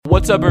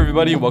What's up,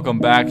 everybody? Welcome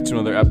back to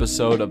another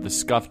episode of the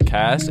Scuffed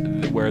Cast,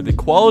 where the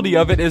quality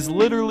of it is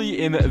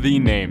literally in the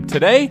name.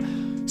 Today,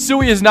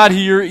 Suey is not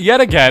here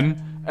yet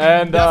again,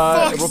 and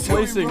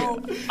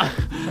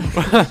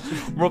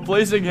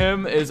replacing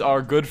him is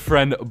our good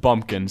friend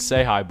Bumpkin.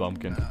 Say hi,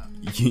 Bumpkin.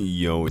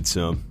 Yo, what's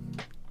up?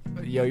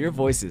 Yo, your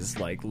voice is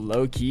like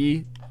low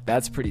key.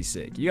 That's pretty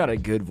sick. You got a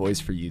good voice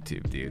for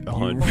YouTube, dude.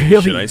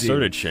 Should I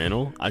start a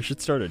channel? I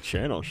should start a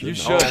channel. You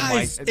should.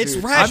 Guys, it's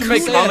You Raccoon. should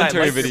make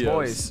commentary I like your videos.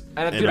 voice.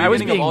 And at And the I was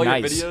beginning of being all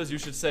nice. your videos, you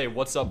should say,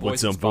 "What's up, boys?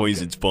 What's up, boys?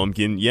 Bumpkin." It's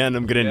Bumpkin. Yeah, and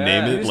I'm gonna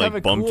name Yeah. it You just have a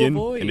like cool Bumpkin,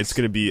 voice. and it's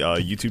gonna be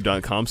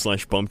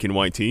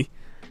youtube.com/bumpkinyt.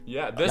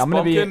 Yeah, this I'm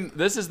gonna be- Bumpkin.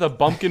 This is the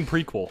Bumpkin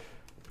prequel.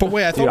 But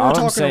wait, I thought Dude, we all were I'm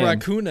talking saying-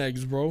 raccoon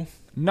eggs, bro.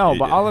 No,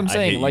 but all I'm I hate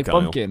saying, you, like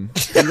Kyle. Bumpkin,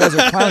 you guys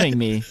are clowning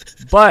me.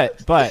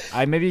 But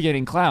I may be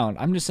getting clowned.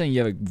 I'm just saying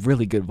you have a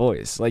really good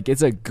voice. Like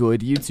it's a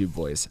good YouTube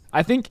voice.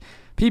 I think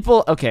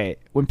people,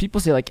 when people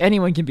say like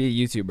anyone can be a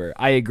YouTuber,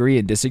 I agree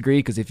and disagree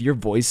because if your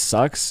voice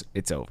sucks,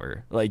 it's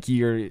over. Like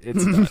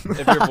it's done.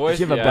 If your voice,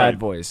 You have a bad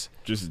voice.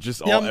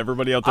 Just Yeah,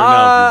 everybody out there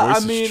now. If your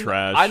voice I mean, is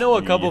trash. I know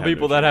a you couple have no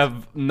people that chance.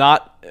 have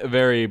not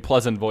very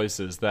pleasant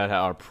voices that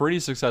are pretty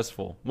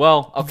successful.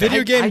 Well, okay.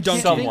 Video game I donkey.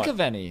 can't Somewhat. think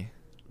of any.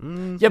 Yeah,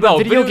 No, but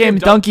video game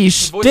donkey's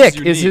his voice is shtick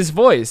is unique. his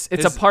voice.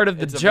 It's a part of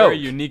the it's joke. a very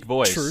unique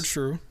voice.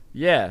 True.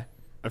 Yeah.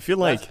 I feel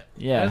like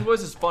Yeah. His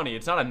voice is funny.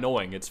 It's not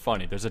annoying. It's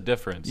funny. There's a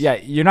difference. Yeah,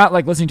 you're not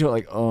like listening to it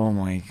like, oh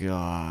my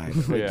god.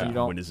 Like, Yeah. you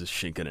don't. when is this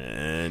shit gonna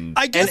end?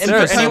 I guess and it for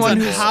depends anyone on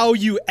who's- how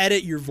you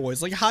edit your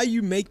voice, like how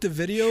you make the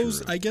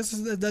videos. True. I guess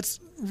that's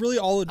really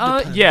all it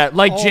depends. Yeah,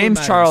 like All that James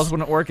matters. Charles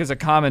wouldn't work as a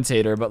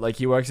commentator, but like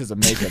he works as a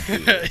makeup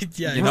dude.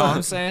 Yeah, You know what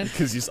I'm saying?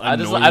 Because he's I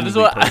just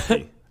annoyingly want-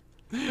 perky.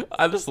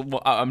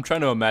 I'm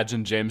trying to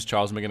imagine James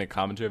Charles making a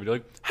commentary video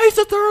like, "Hey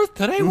sisters,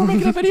 today we're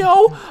making a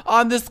video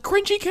on this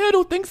cringy kid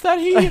who thinks that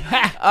he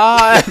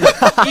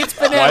eats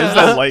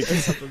bananas." Why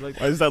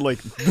is that like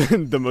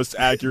the most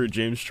accurate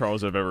James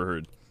Charles I've ever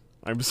heard?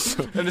 I'm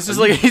so And it's just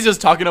like he's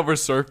just talking over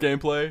surf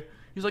gameplay.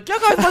 He's like, "Yeah,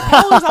 guys, my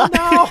ball is out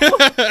now."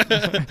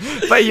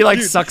 But he like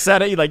sucks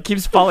at it. He like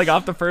keeps falling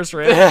off the first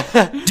rail.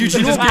 dude,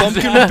 you know what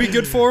Bumpkin would be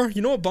good for?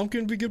 You know what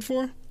Bumpkin would be good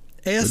for?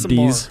 ASMR.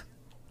 bees.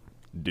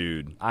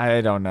 dude. I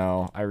don't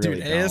know. I really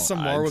Dude, don't.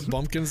 ASMR with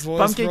Bumpkin's voice.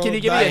 Pumpkin, bro, can you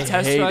give me a that-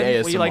 test hate run?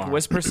 Will you like ASMR.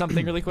 whisper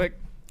something really quick?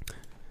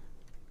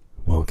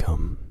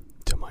 Welcome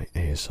to my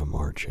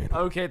ASMR channel.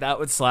 Okay, that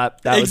would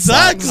slap. That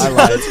Exactly. Would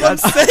slap. I That's what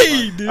I'm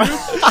saying, dude.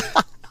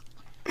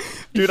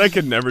 Dude, I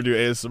could never do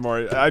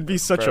ASMR. I'd be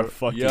such a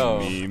fucking Yo,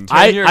 meme.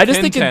 I- turn your I just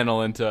kin think it-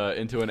 channel into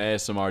an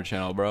ASMR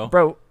channel, bro.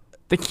 Bro,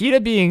 the key to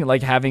being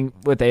like having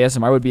with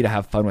ASMR would be to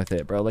have fun with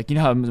it, bro. Like you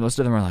know how most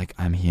of them are like,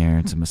 "I'm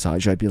here to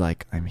massage you." I'd be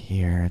like, "I'm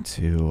here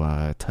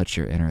to touch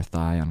your inner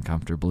thigh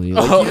uncomfortably."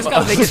 Like, you just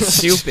gotta make it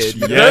stupid.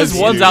 Yes, There's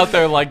ones dude. out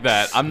there like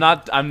that.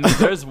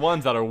 There's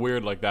ones that are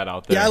weird like that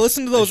out there. Yeah, I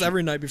listen to those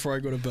every night before I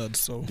go to bed.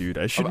 So Dude,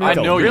 I should I make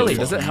a know you Really? do.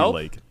 Does it funny, help?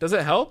 Like, Does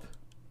it help?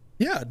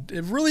 yeah,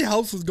 it really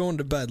helps with going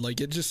to bed.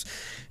 Like it calms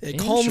the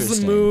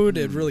Interesting. mood.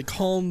 It really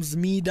calms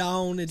me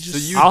down. It So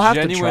just you I'll have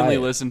to genuinely try it.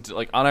 listen to,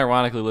 like,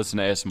 unironically listen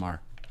to ASMR.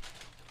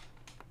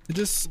 it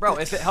just Bro,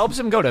 if it helps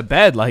him go to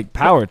bed, like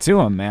power to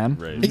him, man.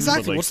 right.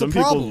 Exactly, But, like, what's the some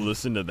people problem?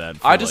 listen to that.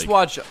 For, I just like,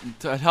 watch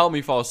to help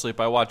me fall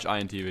asleep. I watch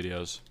INT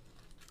videos.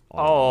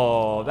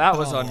 Oh, that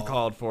was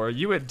uncalled for.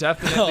 You would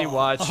definitely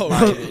watch Oh.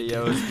 my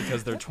videos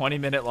because they're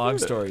 20-minute long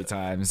story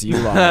times. You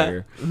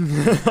liar.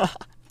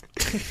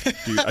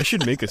 Dude, I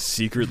should make a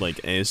secret like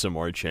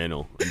ASMR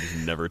channel and just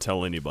never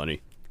tell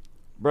anybody.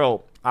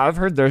 Bro, I've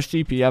heard their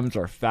CPMs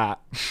are fat.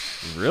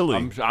 Really?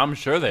 I'm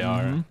sure they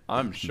are. Mm-hmm.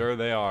 I'm sure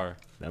they are.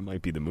 That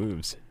might be the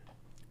moves.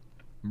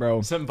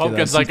 Bro, Some do that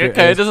Pumpkin's like, secret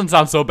okay, it is- doesn't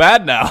sound so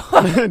bad now.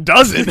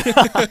 Does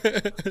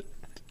it?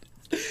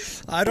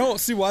 I don't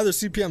see why their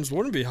CPMs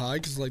wouldn't be high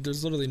because like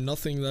there's literally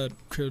nothing that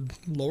could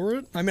lower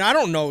it. I mean, I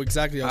don't know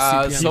exactly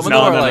how CPMs. Some of them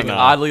No, are no, like no.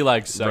 oddly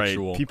like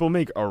sexual. Right. People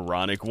make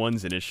erotic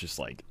ones and it's just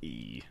like,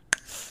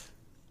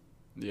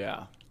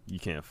 Yeah. you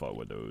can't fuck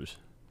with those.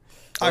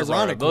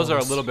 ironic. Those are a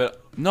ones. little bit.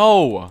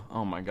 No.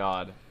 Oh my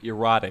god.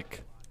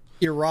 Erotic.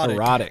 erotic.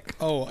 Erotic.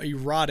 Oh,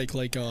 erotic,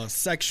 like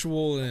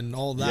sexual and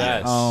all that.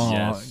 Yes. Oh,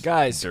 Yes.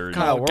 guys, Dirty.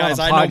 Kyle, No, we're guys,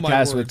 on I a know my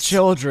podcast with words.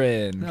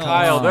 children. No.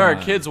 Kyle, there are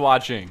Come kids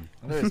watching. on.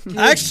 There's kids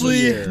Actually,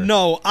 here.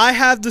 no. I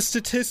have the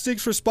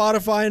statistics for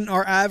Spotify, and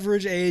our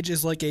average age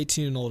is like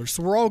 18 and older,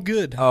 so we're all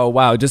good. Oh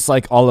wow! Just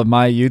like all of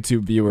my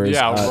YouTube viewers,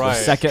 Yeah, the right.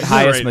 second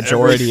highest Right,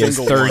 majority every is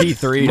single one.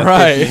 33 to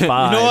Right.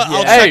 55. You know what? I'll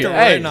Yeah. check Hey, it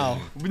right hey. now.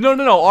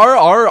 No.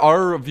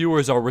 Our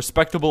viewers are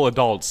respectable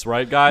adults,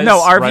 right, guys?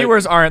 No, our Right?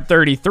 viewers aren't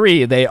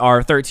 33. They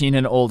are 13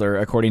 and older,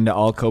 according to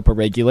all COPA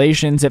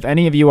regulations. If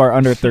any of you are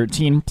under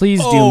 13, please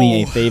do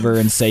me a Oh. favor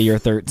and say you're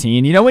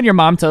 13. You know when your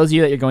mom tells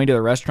you that you're going to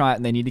a restaurant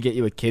and they need to get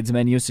you a kids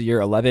menu, so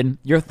you're 11?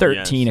 You're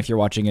 13 Yes. if you're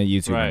watching a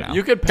YouTuber Right. now.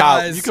 You could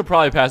Guys. you could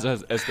probably pass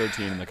as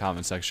 13 in the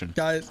comment section.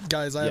 Guys,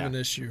 I Yeah. have an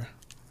issue.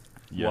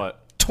 Yeah. What?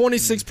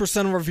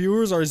 26% of our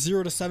viewers are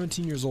 0 to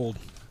 17 years old.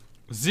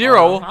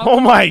 0. Oh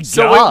my god.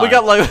 So we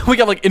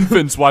got like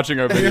infants watching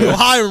our videos.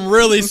 I'm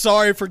really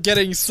sorry for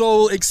getting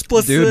so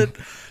explicit.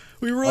 Dude.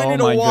 We really Oh need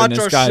to my watch goodness,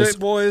 our guys. shit,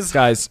 boys.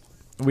 Guys,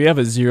 we have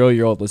a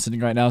 0-year-old listening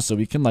right now, so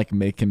we can like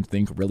make him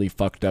think really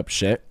fucked up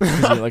shit.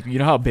 'Cause, like, you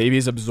know how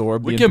babies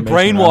absorb. We the can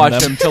information around brainwash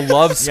them? him to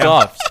love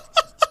scuffs.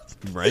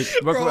 Right?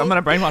 Look, I'm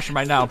gonna brainwash him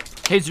right now.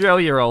 Hey,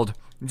 0-year-old,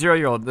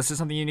 this is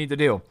something you need to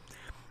do.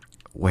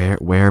 Wear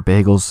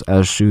bagels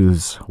as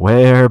shoes.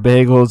 Wear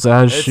bagels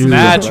as It's shoes.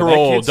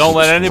 natural. That kid's- Don't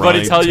let anybody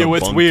Subscribe tell you to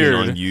it's Bumpkin weird.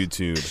 on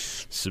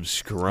YouTube.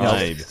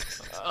 Subscribe.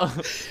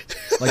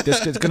 Like this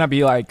kid's gonna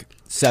be like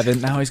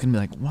 7 now. He's gonna be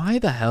like, why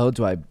the hell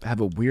do I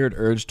have a weird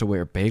urge to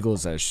wear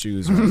bagels as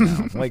shoes right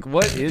now? Like,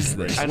 what is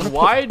this? And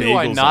why do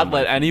I bagels not on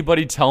let my-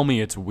 anybody tell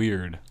me it's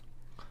weird?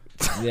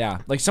 Yeah,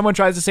 like someone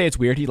tries to say it's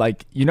weird. He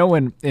like, you know,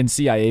 when in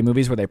CIA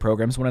movies where they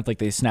program someone, if like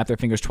they snap their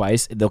fingers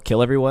twice, they'll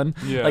kill everyone.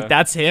 Yeah. Like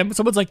that's him.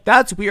 Someone's like,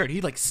 that's weird. He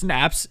like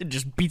snaps and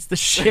just beats the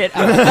shit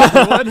out of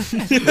everyone.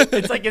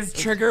 It's like his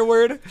trigger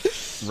word.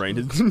 Right?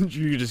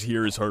 You just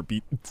hear his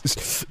heartbeat.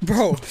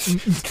 Bro,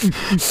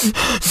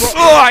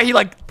 He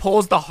like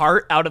pulls the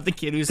heart out of the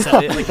kid who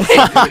said it.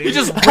 Like, He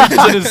just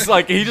reaches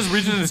in his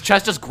reaches in his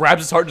chest, just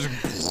grabs his heart, just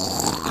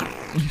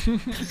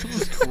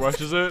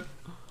crushes it.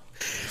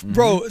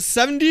 bro,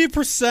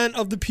 70%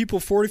 of the people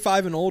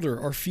 45 and older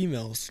are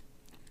females.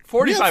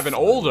 45 and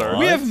older.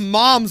 We have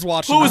moms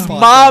watching. Whose this podcast,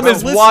 mom bro,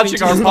 is listening watching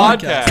to our this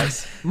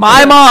podcast?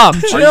 my mom,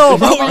 chill.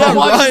 Bro, yeah,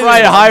 Ryan,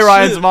 Right, hi shit.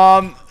 Ryan's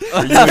mom.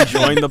 Are you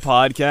enjoying the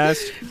podcast?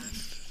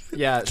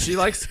 Yeah,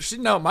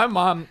 my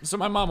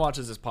mom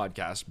watches this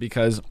podcast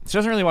because she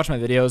doesn't really watch my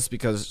videos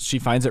because she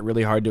finds it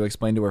really hard to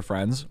explain to her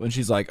friends when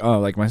she's like, oh,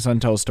 like my son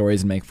tells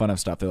stories and make fun of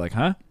stuff. They're like,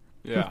 huh?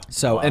 Yeah.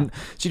 So, and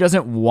she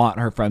doesn't want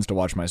her friends to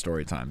watch my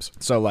story times.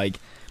 So like,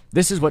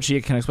 this is what she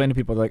can explain to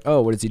people. They're like,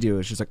 oh, what does he do?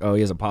 And she's like, oh,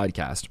 he has a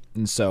podcast.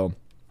 And so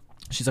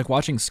she's like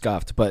watching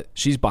Scuffed, but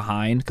she's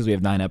behind because we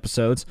have 9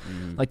 episodes.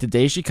 Like the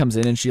day she comes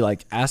in and she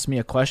like asked me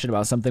a question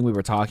about something we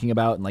were talking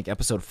about in like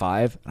episode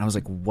 5, and I was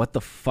like, what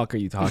the fuck are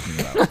you talking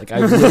about? Like I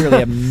literally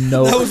have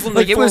no, That was literally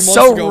like it 4 was months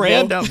so ago, bro.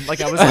 random. Like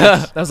I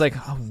was like,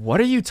 oh, what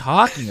are you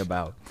talking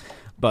about?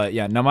 But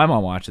yeah, no, my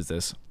mom watches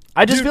this.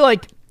 I just feel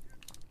like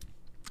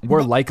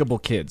we're likable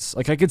kids.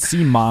 Like I could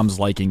see moms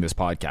liking this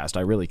podcast.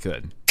 I really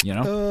could. You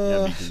know?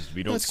 Yeah, because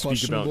we don't that's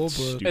speak about questionable,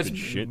 but- stupid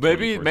shit.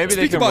 Maybe 24/7. they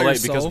Speak can about relate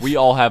because yourself. we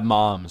all have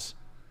moms.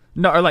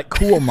 No, or like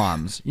cool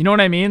moms. You know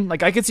what I mean?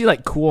 Like I could see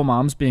like cool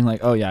moms being like,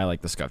 "Oh yeah, I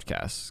like the Scuffed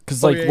Cast,"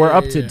 because Oh, like yeah, we're yeah,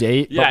 up yeah, to yeah.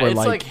 date, Yeah, but we're it's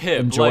like hip,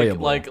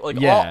 enjoyable. like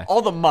yeah,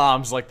 all the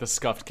moms like the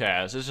Scuffed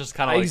Cast. It's just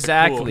kind of like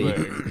exactly. The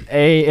cool thing.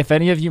 Hey, if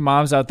any of you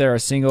moms out there are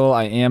single,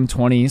 I am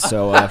 20,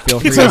 so feel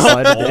free to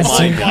slide Oh into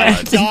my this.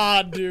 god.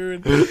 God,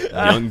 dude.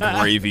 Young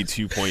Gravy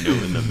 2.0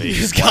 in the making.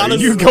 He's Why got are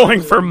us- you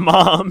going for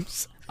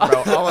moms?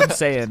 Bro, all I'm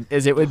saying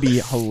is it would be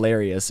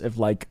hilarious if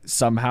like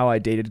somehow I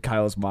dated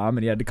Kyle's mom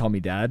and he had to call me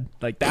dad.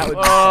 Like that would.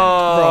 Oh,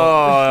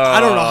 I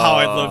don't know how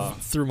I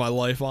lived through my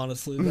life,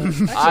 honestly.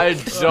 I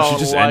don't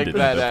just like ended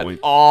that at that at point.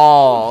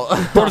 all.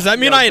 Bro, does that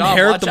mean I Dom,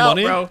 inherit watch the out,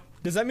 money? bro.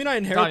 Does that mean I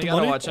Dom, inherit you the gotta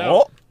money? watch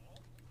out.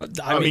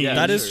 I mean, yeah,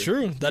 that is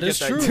sure. true. That is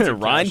get true. that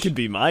Ryan could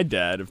be my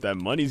dad if that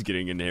money's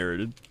getting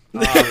inherited.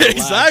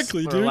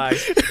 Exactly, dude.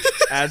 Relax.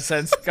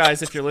 AdSense,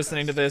 guys, if you're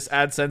listening to this,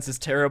 AdSense is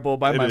terrible.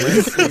 Buy my It link.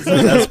 is. It's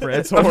desperate.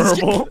 It's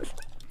horrible.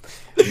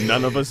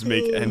 None of us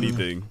make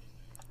anything.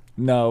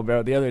 No,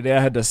 bro. The other day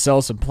I had to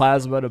sell some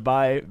plasma to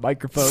buy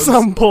microphones.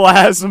 Some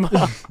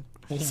plasma.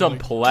 Some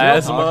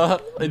plasma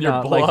in your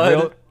Nah,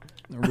 blood.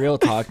 Like, real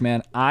talk,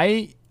 man.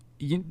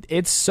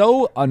 It's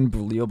so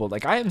unbelievable.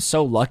 Like I am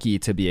so lucky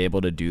to be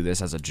able to do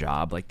this as a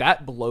job. Like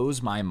that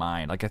blows my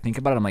mind. Like I think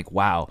about it, I'm like,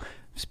 wow,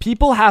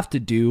 people have to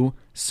do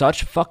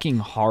such fucking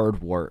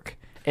hard work,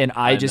 and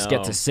I just get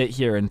know. to sit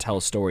here and tell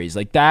stories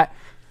like that.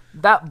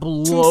 That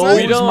blows insane.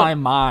 We don't- my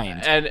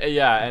mind. And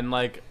yeah, and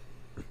like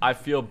I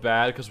feel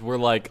bad because we're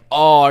like,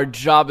 oh, our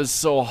job is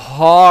so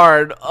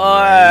hard,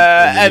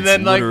 and it's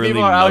then like literally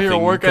people are out here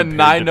nothing working compared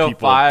 9 to people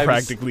 5,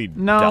 practically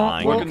No,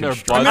 dying. well, on working their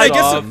construction. butts I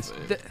guess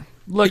off.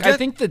 Look, I I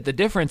think that the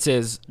difference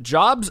is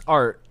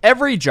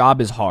every job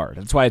is hard.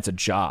 That's why it's a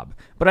job.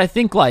 But I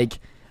think like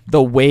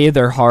the way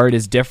they're hard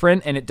is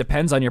different, and it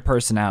depends on your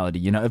personality.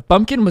 You know, if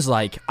Bumpkin was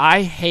like,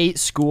 I hate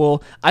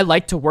school, I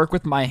like to work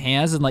with my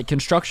hands, and like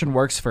construction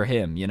works for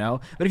him, you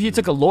know? But if you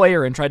took a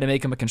lawyer and tried to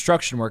make him a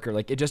construction worker,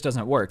 like it just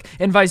doesn't work.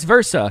 And vice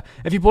versa.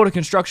 If you pulled a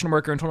construction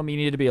worker and told him you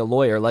needed to be a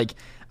lawyer, like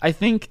I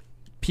think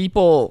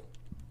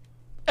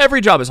every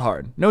job is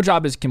hard. No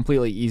job is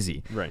completely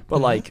easy. Right.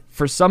 But like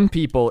for some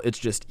people it's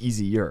just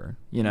easier,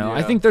 you know. I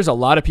Yeah. think there's a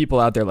lot of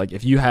people out there like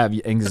if you have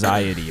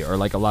anxiety or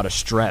like a lot of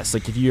stress,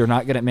 like if you're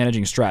not good at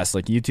managing stress,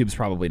 like YouTube's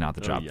probably not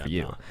the job yeah, for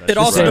you. no, that's It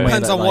also same way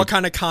depends that, on like- what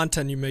kind of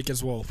content you make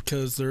as well,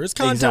 because there is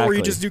content where you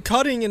Exactly. just do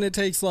cutting and it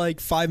takes like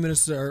 5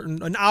 minutes or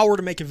an hour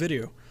to make a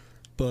video.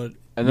 But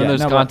And then Yeah,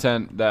 there's no, but-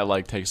 content that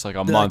like takes like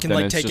a month, can, and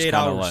like, it's take just 8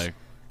 kind of hours. like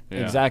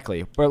yeah.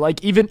 Exactly. But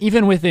like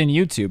even within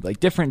YouTube, like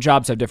different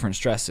jobs have different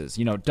stresses.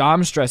 You know,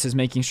 Dom's stress is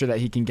making sure that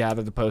he can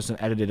gather the post and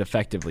edit it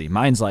effectively.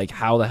 Mine's like,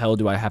 how the hell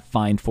do I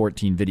find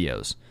 14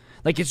 videos?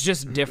 Like it's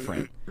just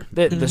different.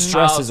 The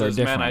stresses are Houses,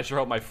 different. Man, I sure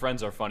hope my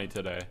friends are funny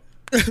today.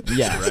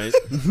 Yeah. right?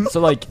 So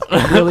like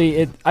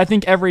really, I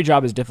think every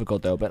job is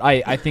difficult though, but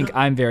I think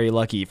I'm very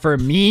lucky. For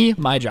me,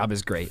 my job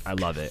is great. I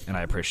love it and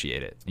I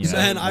appreciate it. You know?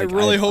 Man, I Like,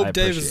 really hope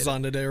appreciate Davis is it.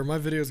 on today, or my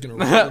video is gonna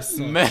really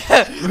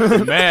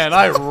suck. Man,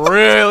 I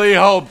really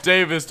hope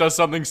Davis does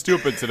something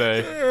stupid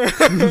today.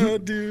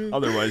 Dude.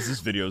 Otherwise, this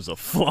video is a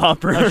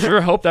flopper. I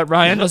sure hope that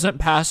Ryan doesn't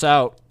pass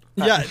out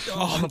Yeah,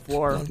 on the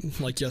floor.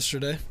 like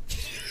yesterday.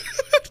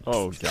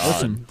 Oh god.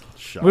 Listen,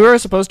 Shut we were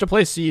supposed to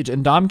play Siege,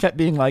 and Dom kept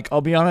being like,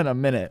 "I'll be on in a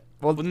minute."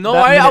 Well, No,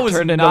 that I minute was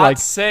turned not into like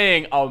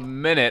saying a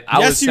minute. I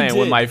Yes, was you saying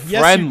when did. my Yes, you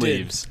friend did.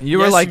 leaves. you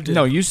were Yes, like, you did.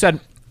 no, you said.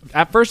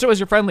 At first it was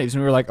your friend leaves,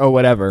 and we were like, oh,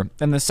 whatever.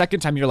 And the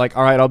second time you're like,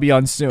 all right, I'll be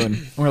on soon.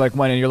 And we're like,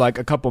 when? And you're like,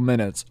 a couple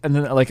minutes. And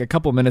then like a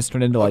couple minutes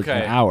turned into like Okay.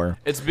 an hour.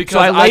 It's because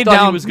I I laid thought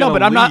down- he was no, gonna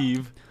but I'm not-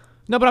 leave.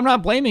 No, but I'm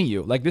not blaming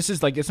you. Like this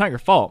is like it's not your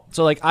fault.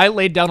 So like I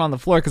laid down on the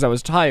floor because I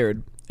was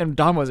tired, and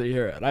Dom wasn't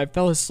here, and I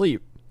fell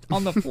asleep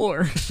on the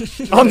floor.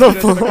 on the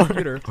floor.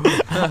 Computer.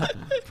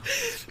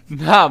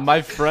 Nah,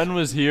 my friend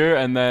was here,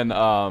 and then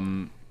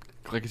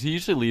like he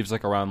usually leaves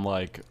like around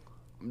like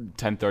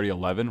 10:30,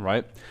 11,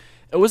 right?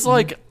 It was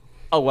like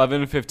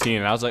 11:15,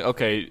 and I was like,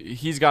 okay,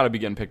 he's got to be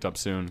getting picked up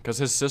soon because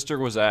his sister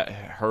was at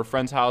her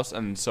friend's house,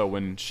 and so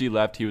when she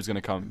left, she was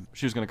gonna come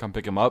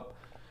pick him up,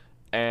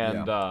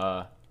 and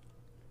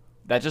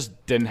that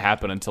just didn't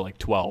happen until like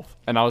 12,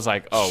 and I was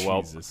like, oh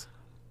well. Jesus.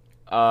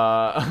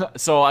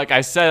 So like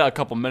I said a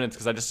couple minutes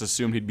because I just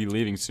assumed he'd be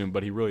leaving soon,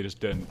 but he really just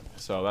didn't.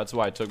 So that's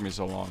why it took me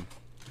so long.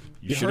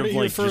 You heard should have it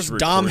here like just first.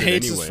 Dom recorded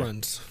hates anyway. his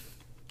friends.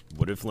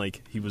 What if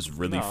like he was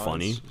really No,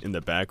 funny it's- in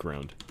the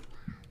background?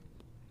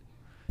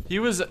 He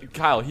was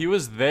Kyle. He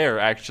was there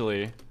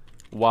actually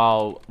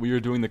while we were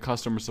doing the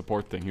customer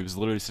support thing. He was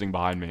literally sitting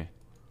behind me.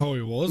 Oh,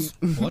 he was?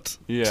 What?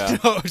 Yeah.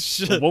 Oh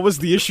shit! What was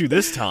the issue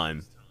this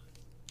time?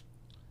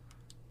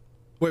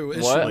 Wait,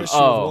 issue, What? issue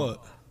Oh. of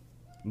what?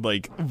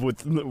 Like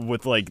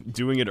with like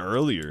doing it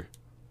earlier,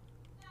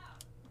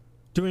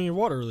 Doing your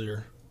what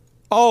earlier?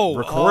 Oh,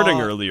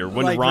 recording earlier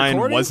when like Ryan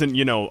recording?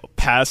 wasn't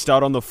passed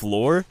out on the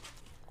floor.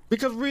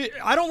 Because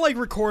I don't like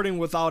recording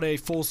without a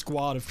full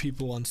squad of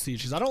people on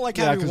Siege. 'Cause I don't like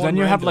Yeah, having because one then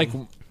you have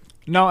random. like,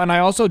 no, and I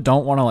also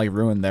don't want to like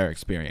ruin their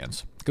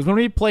experience. Because when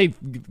we play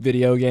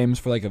video games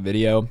for like a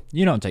video,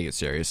 you don't take it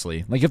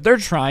seriously. Like if they're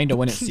trying to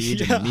win at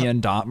Siege Yeah. and me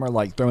and Dom are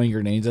like throwing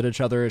grenades at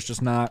each other, it's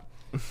just not.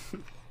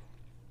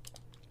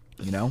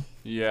 You know?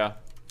 Yeah.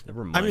 That I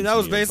mean, reminds that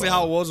was me of, basically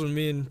how it was when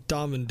me and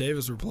Dom and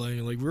Davis were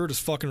playing. Like, we were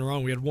just fucking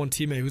around. We had one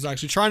teammate who's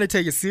actually trying to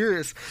take it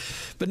serious.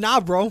 But nah,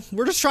 bro.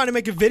 We're just trying to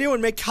make a video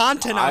and make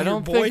content out I here,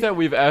 don't boy. think that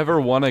we've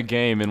ever won a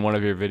game in one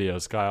of your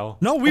videos, Kyle.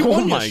 No, we Oh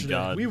won my yesterday.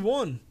 God. We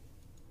won.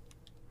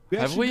 We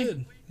Have actually we?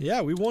 did.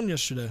 Yeah, we won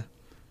yesterday.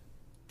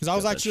 Because I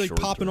was Got that actually like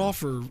short popping term. off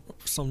for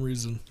some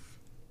reason.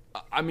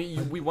 I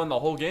mean, we won the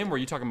whole game, or are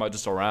you talking about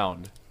just a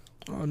round?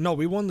 No,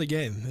 we won the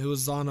game. It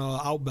was on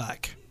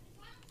Outback.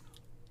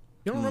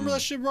 You don't remember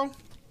that shit, bro?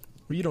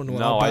 Well, you don't know what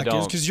No, I Outback is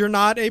don't. because you're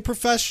not a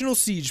professional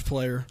Siege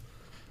player.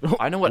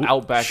 I know what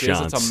Outback is. It's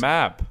shots. a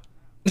map.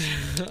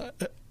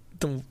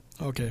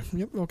 Okay.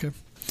 Yep. Okay.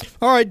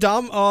 All right,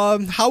 Dom.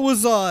 How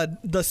was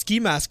the Ski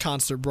Mask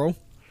concert, bro?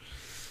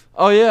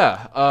 Oh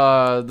yeah,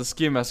 the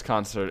Ski Mask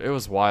concert. It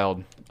was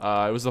wild.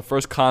 It was the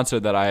first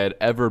concert that I had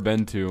ever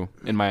been to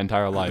in my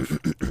entire life,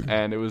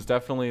 and it was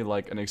definitely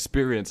like an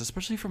experience,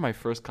 especially for my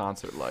first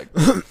concert. Like,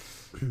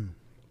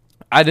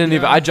 I didn't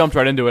even. I jumped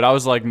right into it. I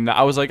was like,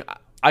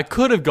 I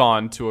could have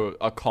gone to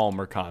a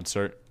calmer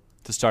concert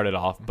to start it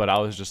off, but I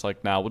was just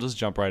like, nah, we'll just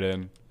jump right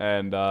in,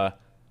 and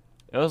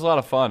it was a lot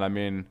of fun. I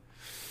mean.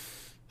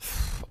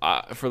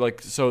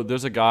 So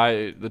there's a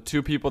guy, the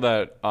two people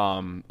that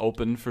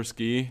opened for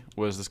Ski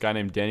was this guy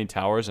named Danny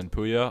Towers and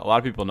Puya. A lot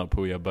of people know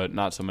Puya, but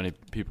not so many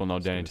people know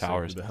Danny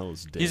Towers. Who the hell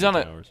is He's Danny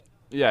on Towers?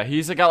 Yeah,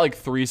 he's got like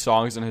 3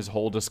 songs in his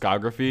whole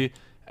discography,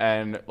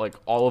 and like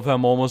all of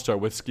them almost are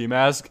with Ski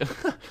Mask.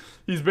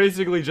 He's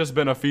basically just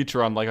been a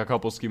feature on like a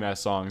couple Ski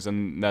Mask songs,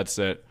 and that's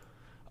it.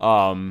 So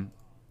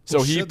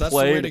Well, he shit, that's the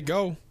way to played.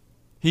 go.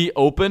 He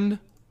opened,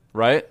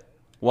 right?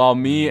 While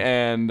me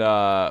and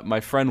my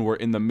friend were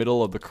in the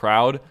middle of the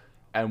crowd,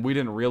 and we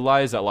didn't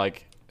realize that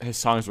like his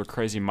songs were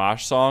crazy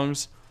mosh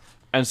songs,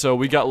 and so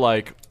we got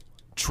like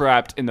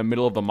trapped in the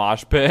middle of the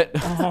mosh pit,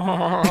 and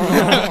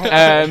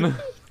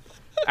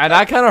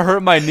I kind of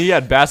hurt my knee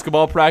at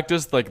basketball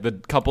practice like the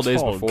couple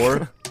days Oh,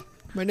 before.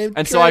 My name's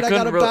And Trent. so I got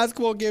couldn't a really-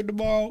 basketball game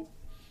tomorrow.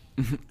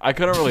 I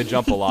couldn't really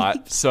jump a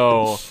lot,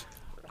 so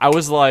I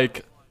was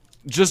like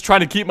just trying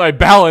to keep my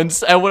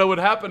balance. And what would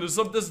happen is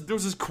there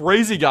was this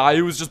crazy guy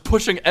who was just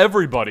pushing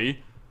everybody,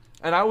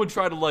 and I would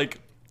try to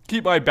like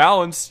keep my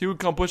balance. He would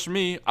come push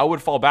me. I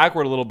would fall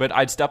backward a little bit.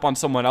 I'd step on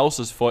someone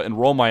else's foot and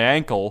roll my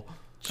ankle.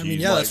 I mean,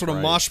 Jeez, yeah, that's what a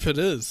Christ. mosh pit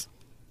is.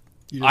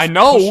 You I just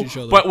know, push each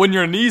other. but when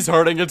your knee's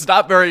hurting, it's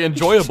not very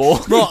enjoyable.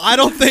 Bro, I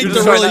don't think You're they're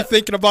just trying really to-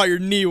 thinking about your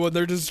knee when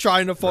they're just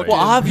trying to fucking. Well,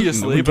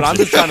 obviously, No but one I'm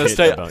gives just trying a to shit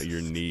stay. about your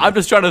knee. I'm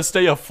just trying to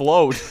stay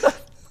afloat.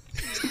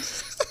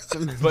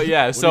 But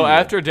yeah, so are you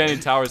after Danny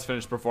Towers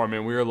finished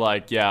performing, we were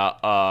like,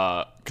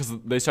 yeah, because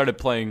they started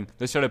playing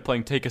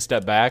Take a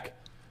Step Back,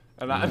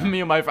 And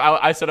me and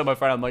I said to my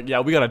friend, I'm like, yeah,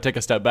 we gotta take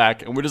a step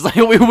back, and we're just like,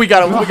 we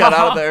got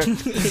out of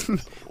there.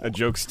 A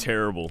joke's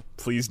terrible.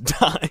 Please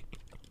die.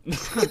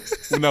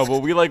 No,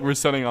 but we like were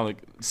sitting on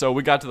so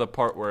we got to the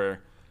part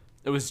where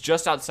it was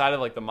just outside of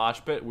like the mosh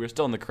pit. We were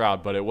still in the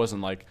crowd, but it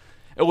wasn't like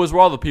it was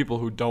where all the people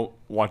who don't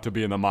want to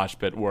be in the mosh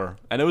pit were,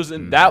 and it was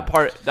in that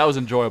part that was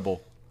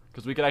enjoyable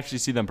because we could actually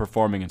see them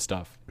performing and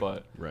stuff.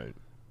 But Right.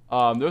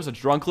 there was a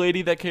drunk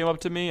lady that came up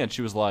to me, and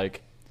she was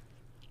like,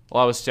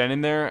 while I was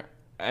standing there,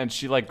 and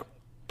she like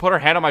put her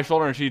hand on my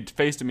shoulder and she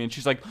faced me and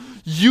she's like,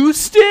 "You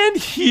stand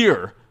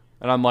here."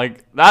 And I'm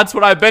like, "That's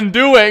what I've been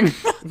doing."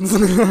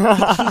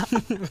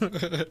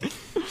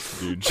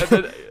 Dude. And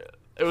then,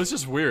 it was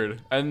just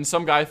weird. And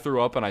some guy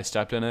threw up and I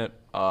stepped in it.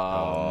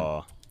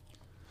 Oh.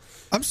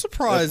 I'm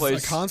surprised That a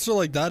place- concert concert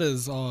like that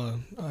is.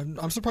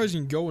 I'm surprised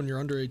you can go when you're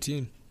under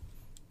 18.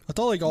 I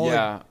thought like all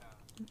Yeah,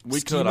 we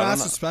ski could. I don't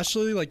masks, know.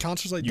 especially like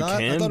concerts like You that. I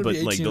can, thought it'd but be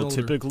 18 like they'll older.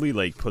 typically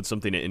like put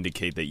something to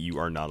indicate that you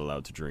are not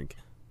allowed to drink.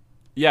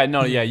 Yeah,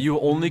 no, yeah. You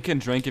only can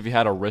drink if you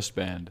had a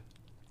wristband.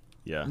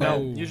 Yeah. No,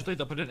 Oh. usually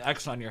they'll put an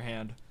X on your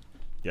hand.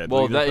 Yeah.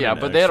 Well, they'll either put an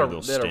but they had X or a-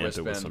 they'll they had a stamp it with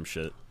wristband. some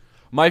shit.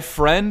 My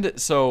friend,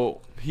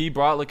 so he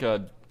brought like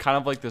a kind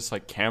of like this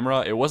like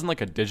camera. It wasn't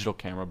like a digital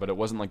camera, but it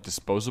wasn't like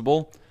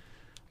disposable.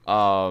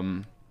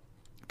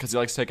 Because he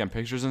likes taking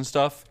pictures and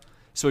stuff.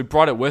 So he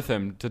brought it with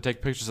him to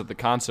take pictures at the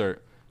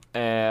concert.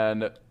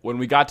 And when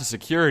we got to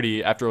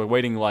security, after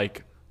waiting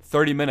like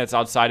 30 minutes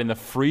outside in the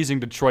freezing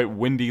Detroit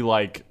windy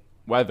like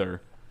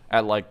weather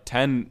at like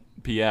 10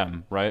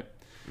 p.m., right?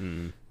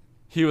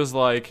 He was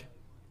like,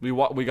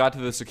 we got to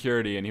the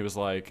security and he was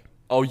like,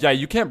 "Oh yeah,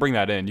 you can't bring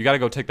that in. You got to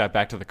go take that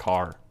back to the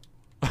car."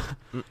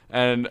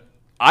 And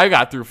I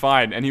got through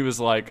fine. And he was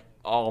like,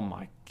 "Oh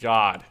my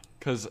God."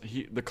 Because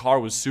the car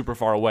was super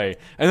far away.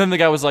 And then the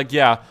guy was like,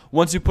 "Yeah,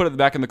 once you put it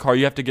back in the car,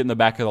 you have to get in the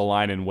back of the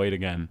line and wait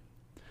again."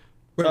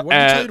 Wait, what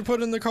did he tell you to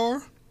put in the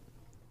car?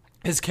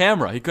 His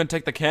camera. He couldn't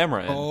take the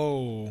camera in.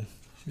 Oh,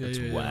 yeah, It's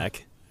yeah, yeah.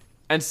 whack.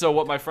 And so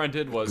what my friend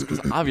did was,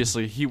 because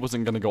obviously he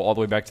wasn't going to go all the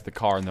way back to the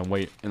car and then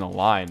wait in the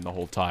line the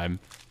whole time.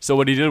 So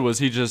what he did was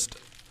he just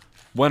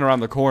went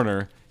around the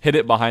corner, hid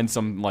it behind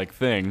some like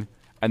thing,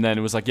 and then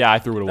it was like, "Yeah, I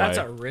threw it away." That's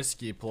a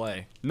risky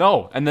play.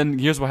 No, and then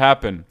here's what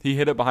happened. He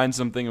hid it behind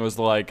something and was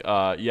like,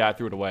 "Yeah, I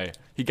threw it away."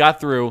 He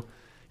got through.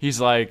 He's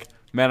like,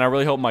 "Man, I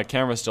really hope my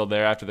camera's still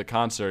there after the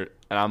concert."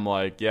 And I'm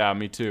like, "Yeah,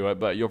 me too,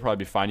 but you'll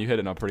probably be fine. You hit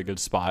it in a pretty good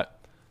spot."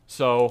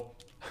 So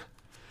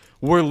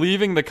we're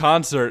leaving the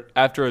concert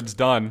after it's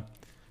done,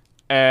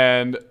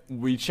 and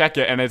we check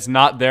it, and it's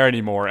not there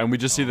anymore. And we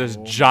just see this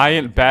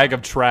giant bag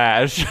of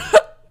trash.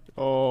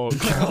 Oh.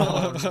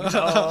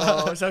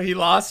 Oh, so he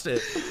lost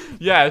it.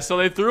 Yeah, so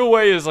they threw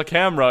away his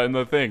camera in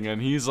the thing,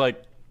 and he's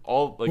like,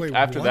 Wait,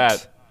 after what?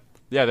 that,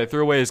 yeah, they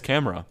threw away his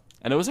camera,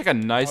 and it was like a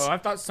nice. Oh, I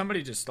thought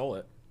somebody just stole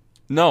it.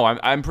 No,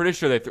 I'm pretty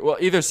sure they threw. Well,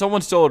 either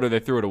someone stole it or they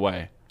threw it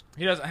away.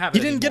 He doesn't have it.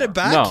 He didn't get it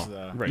anymore. back.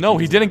 No, Right, no,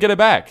 he didn't get it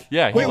back.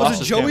 Yeah. he Wait, lost was it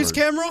his Joey's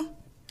camera. camera?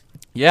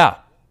 Yeah.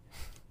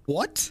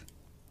 What?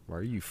 Why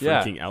are you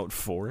Yeah. freaking out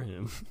for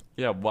him?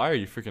 Yeah. Why are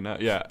you freaking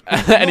out? Yeah.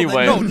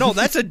 Anyway. No,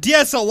 that's a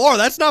DSLR.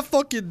 That's not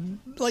fucking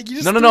like you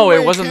just. No, threw away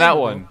it a wasn't that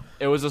camera. one.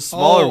 It was a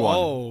smaller one.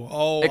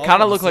 Oh, It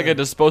kind of looked like a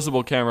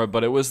disposable camera,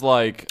 but it was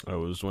like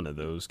Oh, it was one of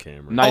those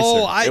cameras. nicer.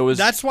 Oh, it was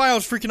that's why I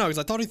was freaking out because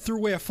I thought he threw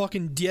away a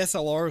fucking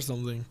DSLR or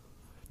something.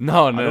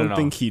 no. I don't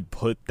think he'd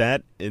put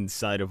that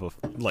inside of a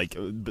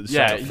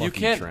Yeah, you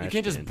can't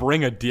just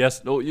bring a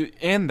DS. No,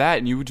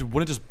 and you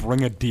wouldn't just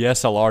bring a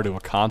DSLR to a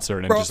concert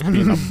and Bro, just be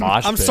in a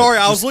mosh I'm pit. sorry,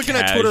 I was Just looking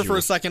at Twitter for casual.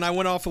 a second. I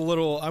went a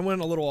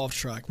little off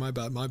track. My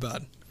bad.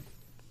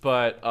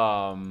 But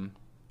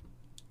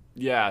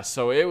yeah,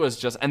 so it was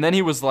just, and then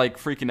he was like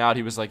freaking out.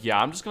 He was like, "Yeah,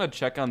 I'm just gonna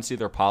check on see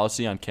their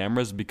policy on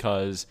cameras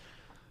because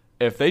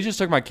if they just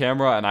took my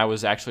camera and I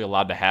was actually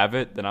allowed to have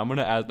it, then I'm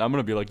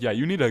gonna be like, yeah,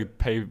 you need to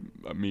pay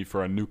me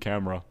for a new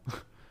camera,"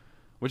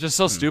 which is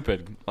so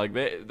stupid. Like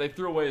they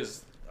threw away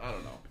his, I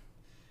don't know.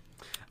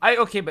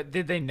 Okay, but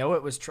did they know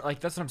it was like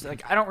that's what I'm saying?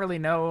 Like I don't really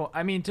know.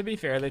 I mean, to be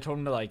fair, they told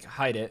him to like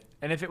hide it,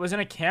 and if it was in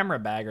a camera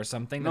bag or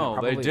something, then it No,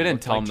 they probably didn't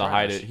looked tell like him to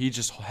hide trash. it. He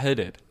just hid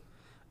it.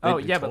 Oh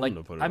They yeah, but told like him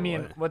to put it I mean,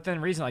 away. within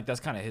reason, like that's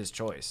kind of his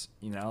choice,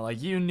 you know.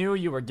 Like you knew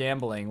you were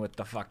gambling with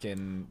the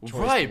fucking choice to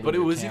Right, but leave it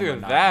your was camera either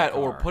not in that the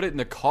or car. put it in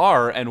the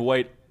car and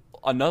wait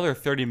another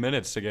 30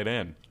 minutes to get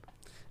in.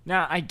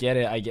 Nah, I get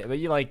it, but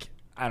you like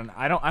I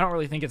don't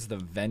really think it's the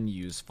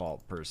venue's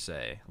fault per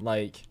se.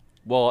 Like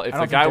Well, if I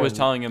the don't guy think was they're-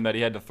 telling him that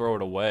he had to throw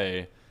it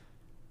away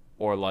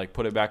or like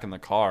put it back in the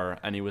car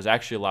and he was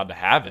actually allowed to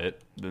have it,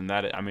 then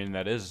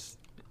that is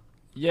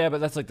yeah,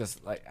 but that's like this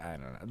like I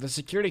don't know. The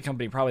security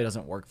company probably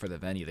doesn't work for the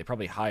venue. They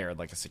probably hired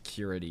like a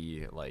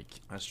security like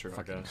That's true, I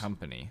fucking guess.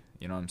 company.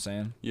 You know what I'm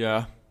saying?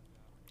 yeah.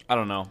 I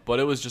don't know,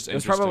 but it was just There's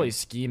interesting. probably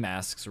ski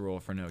masks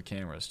rule for no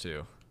cameras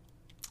too.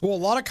 Well, a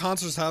lot of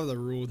concerts have that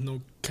rule with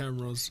no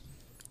cameras.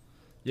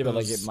 Yeah, but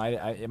like Yes.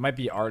 it might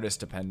be artist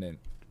dependent.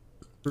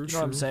 You know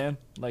what I'm saying?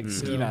 Like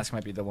Ski Yeah. Mask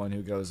might be the one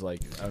who goes like,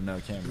 "Oh no,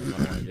 cameras! I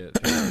don't want to get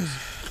pictures."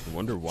 I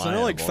wonder why. I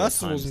know, like, of all the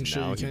festivals times and shit,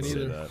 now you he'd can't say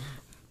either. that.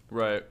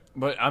 Right.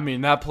 But I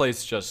mean, that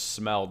place just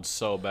smelled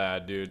so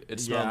bad, dude. It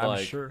smelled I'm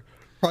like sure.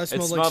 Probably It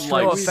smelled smelled like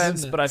like- No straight weed, offense,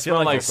 didn't it? but I feel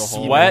smelled like, like a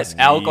ski sweat, weed,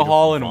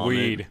 alcohol, and vomit.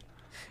 weed.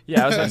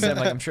 Yeah, I was gonna say,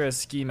 like, I'm sure a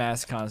ski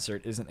mask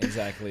concert isn't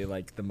exactly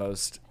like the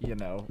most,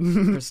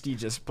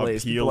 prestigious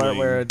place. People aren't Appealing.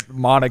 wearing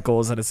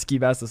monocles at a ski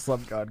mask the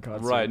Slump God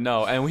concert. Right?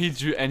 No, and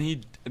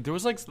there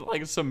was like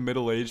some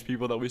middle-aged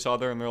people that we saw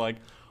there, and they're like,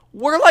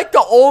 "We're like the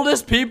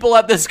oldest people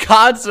at this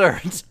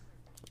concert."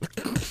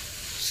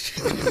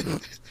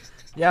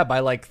 Yeah, by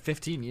like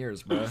 15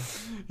 years, bro.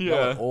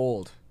 Yeah.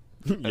 Old.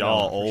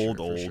 Y'all for old,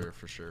 For old. sure,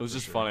 for sure. It was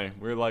just funny.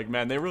 We were like,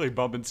 "Man, they really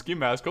bumping ski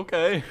mask."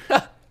 Okay.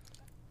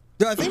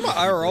 Yeah, I think my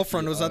IRL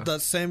friend was at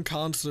that same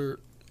concert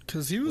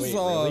because he was. Wait,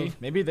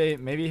 really?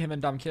 Maybe him and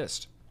Dom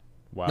kissed.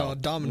 Wow. No,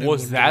 Dominic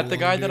Was wouldn't that get the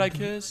guy along, that I dude.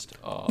 kissed?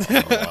 Oh,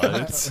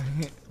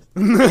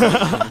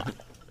 What?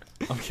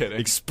 I'm kidding.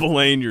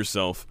 Explain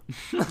yourself.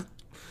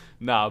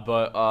 Nah,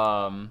 but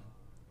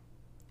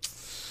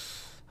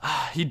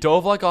he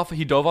dove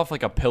off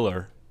like a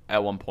pillar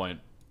at one point.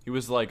 He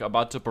was like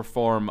about to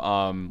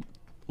perform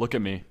Look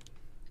at Me.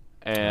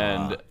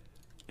 And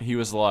he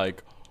was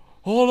like,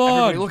 "Hold on."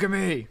 Everybody, look at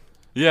me.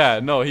 Yeah,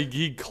 no,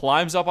 he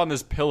climbs up on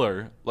this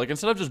pillar. Like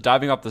instead of just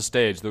diving off the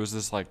stage, there was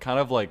this like kind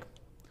of like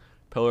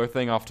pillar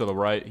thing off to the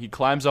right. He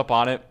climbs up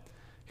on it.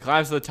 He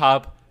climbs to the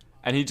top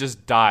and he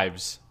just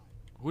dives.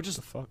 Who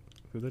just Fuck.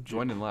 Who the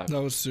joined and left?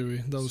 That was Sui.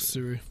 That was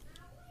Sui.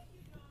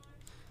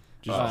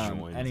 Just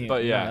joined.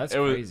 But yeah, that's it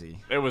was crazy.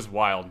 it was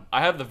wild.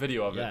 I have the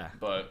video of Yeah. it,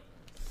 but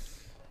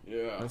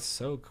yeah. That's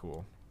so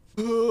cool.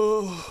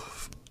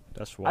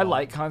 That's I wild.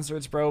 like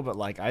concerts, bro, but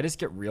like I just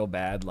get real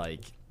bad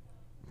like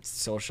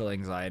social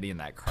anxiety in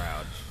that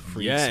crowd. Freaks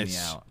me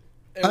Yes. out.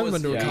 I haven't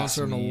been to a yeah.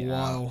 concert in a Me out.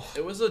 while.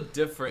 It was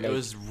it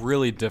was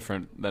really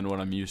different than what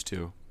I'm used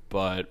to.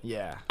 But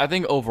Yeah. I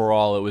think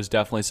overall it was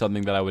definitely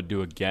something that I would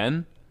do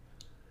again.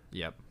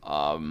 Yep.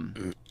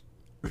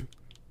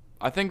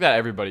 I think that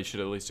everybody should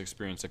at least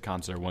experience a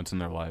concert once in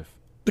their life.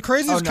 The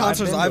craziest Oh, no, I've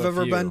concerts been to I've a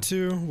ever few. been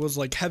to was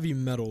like heavy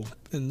metal,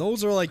 and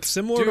those are like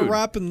similar to Dude.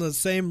 rap in the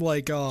same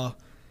like I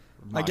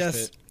Mosh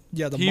guess pit.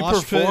 yeah the He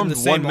mosh pit and performed the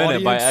same 1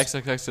 Minute by audience.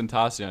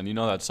 XXXTentacion. You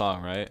know that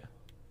song, right?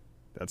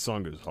 That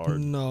song goes hard.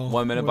 No.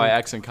 1 Minute by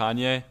X and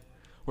Kanye,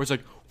 where it's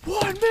like 1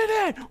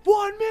 minute,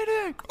 1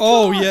 minute.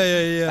 Oh God."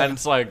 yeah. And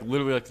it's like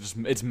literally like just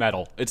it's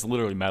metal. It's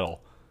literally metal.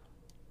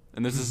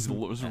 And there's this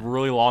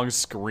really long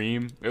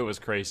scream. It was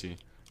crazy.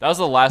 That was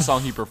the last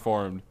song he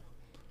performed.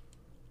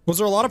 Was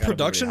there a lot of Gotta be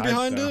production really hyped,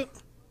 behind though.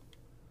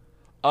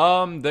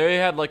 it? They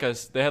had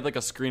like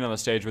a screen on the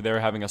stage where they were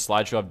having a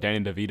slideshow of Danny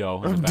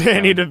DeVito. in the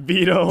Danny background.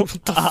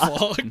 DeVito. The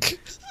fuck?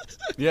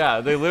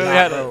 Yeah, they literally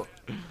Yeah, had bro.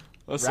 a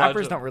Rappers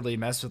slideshow. don't really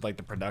mess with like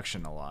the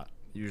production a lot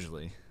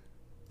usually.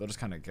 They'll just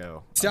kind of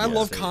go. See, I on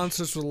love stage.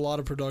 concerts with a lot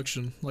of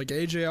production. Like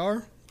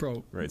AJR,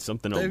 bro. Right,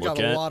 something to They've look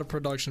got a at. lot of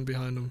production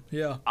behind them.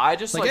 Yeah. I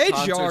just Like like AJR,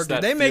 concerts dude,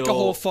 that they make a feel-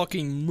 whole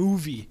fucking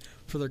movie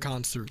for their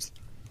concerts.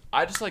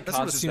 I just like That's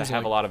what it concerts that seems have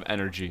like. a lot of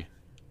energy.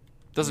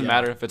 Doesn't Yeah.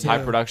 matter if it's high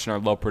Yeah. production or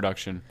low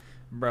production.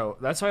 Bro,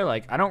 that's why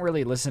like I don't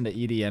really listen to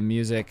EDM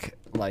music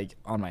like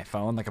on my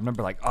phone. Like I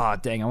remember like, oh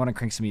dang, I want to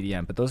crank some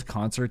EDM, but those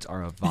concerts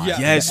are a vibe. Yeah.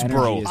 The Yes, energy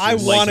bro. is I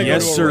just want to like go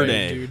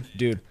yesterday. to a rave, dude.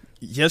 dude.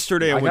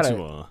 Yesterday I I went gotta-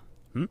 to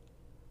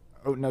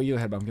Oh no, you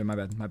ahead, Bumpkin. My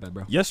bad,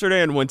 bro.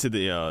 yesterday I went to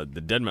the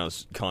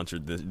Deadmau5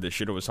 concert. The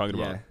shit I was talking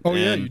Yeah. about. Oh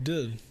yeah, And, you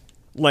did.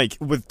 Like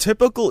with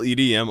typical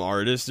EDM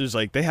artists, there's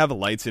like they have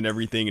lights and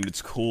everything, and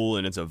it's cool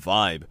and it's a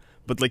vibe.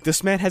 But like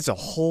this man has a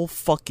whole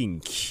fucking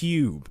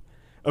cube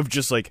of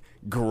just like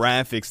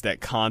graphics that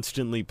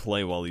constantly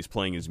play while he's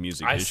playing his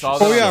music. I His saw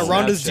shit's that Oh yeah, on so-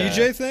 around his Snapchat.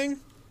 DJ thing.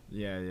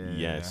 Yeah.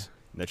 Yes,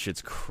 that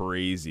shit's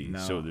crazy. No.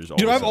 So there's Dude,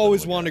 always I've something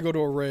always look wanted at. to go to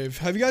a rave.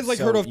 Have you guys like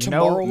So, heard of you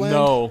know- Tomorrowland?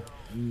 No,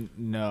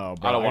 No,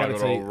 bro. I don't want to gotta go to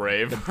tell a you,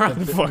 rave. the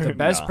Fucking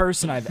best nah.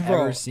 person I've Bro.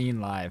 ever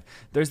seen live.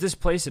 There's this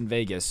place in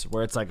Vegas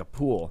where it's like a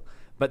pool,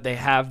 but they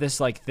have this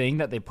like thing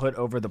that they put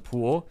over the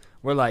pool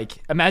where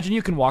like imagine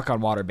you can walk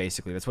on water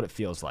basically. That's what it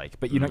feels like.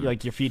 But you know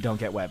like your feet don't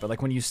get wet. But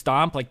like when you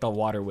stomp, like the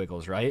water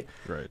wiggles, right?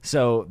 Right.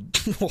 So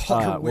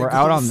Water we're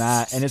out on wiggles.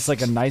 that, and it's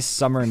like a nice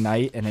summer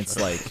night, and it's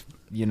like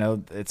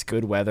it's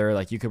good weather.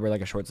 Like you could wear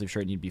like a short sleeve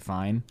shirt and you'd be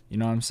fine. You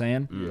know what I'm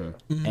saying?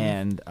 Yeah. Mm-hmm.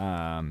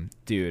 And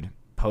dude,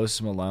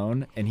 Post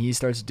Malone, and he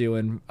starts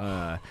doing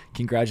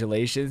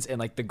congratulations, and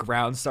like the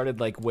ground started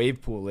like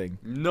wave pooling.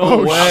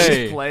 no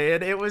way.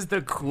 Playing, it was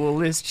the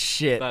coolest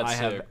shit That's I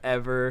have sick.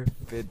 ever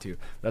been to.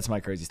 That's my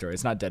crazy story.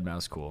 It's not Dead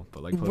Mouse cool,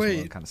 but like Post Wait.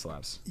 Malone kind of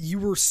slaps. You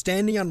were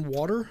standing on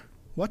water?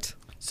 What?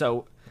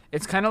 So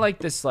it's kind of like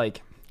this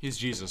He's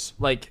Jesus.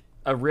 like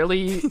a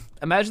really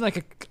imagine like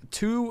a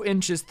 2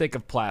 inches thick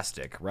of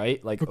plastic,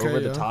 right? Like Okay, over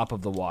the yeah. top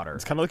of the water.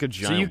 It's kind of like a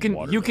giant. So you can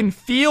water you bed. can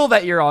feel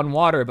that you're on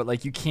water, but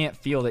like you can't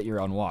feel that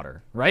you're on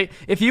water, right?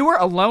 If you were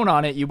alone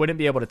on it, you wouldn't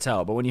be able to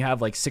tell. But when you have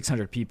like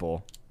 600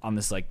 people on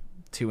this like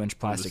 2-inch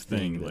plastic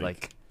thing, thing,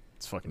 like-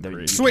 It's fucking There-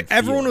 crazy. So wait, can feel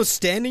everyone it. was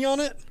standing on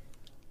it?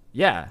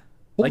 yeah,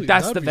 Holy, like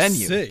that's the that'd be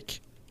venue. Sick.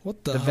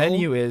 What the, The hell?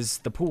 venue is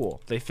the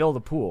pool. They fill the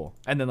pool,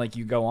 and then like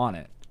you go on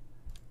it.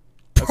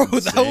 Bro,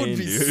 that would insane,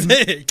 be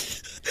dude.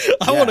 sick.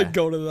 I want to Yeah.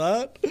 go to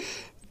that. It's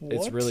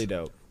What? really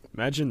dope.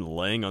 Imagine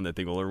laying on that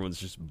thing while everyone's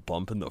just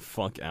bumping the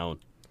fuck out.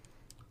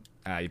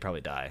 You'd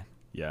probably die.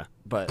 Yeah.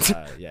 But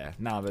yeah,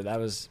 no, but that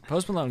was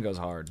Post Malone goes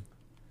hard.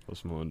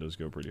 Post Malone does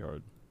go pretty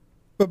hard.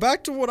 But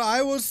back to what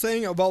I was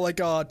saying about like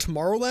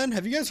Tomorrowland.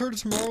 Have you guys heard of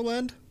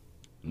Tomorrowland?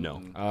 No.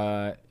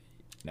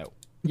 No.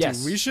 Dude,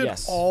 Yes, we should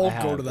yes, all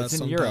I go have. to that It's in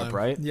sometime. Europe,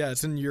 right? Yeah,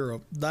 it's in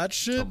Europe. That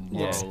shit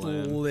looks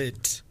Tomorrowland.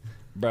 lit.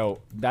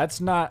 Bro,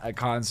 that's not a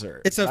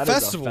concert. It's a That is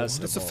festival. It's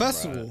a bro.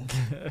 festival.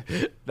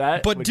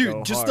 That But would dude,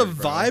 go just hard, the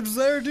bro. vibes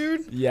there,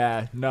 dude.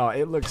 Yeah, no,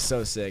 it looks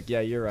so sick. Yeah,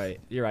 you're right.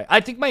 You're right.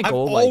 I think my I've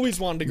goal, like, always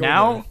wanted to go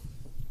now, there.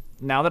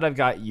 now that I've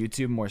got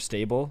YouTube more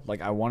stable,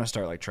 like I want to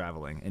start like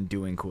traveling and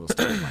doing cool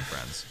stuff with my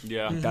friends.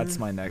 Yeah. That's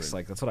my next,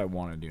 like, that's what I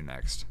want to do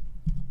next.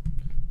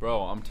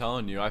 Bro, I'm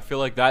telling you, I feel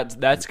like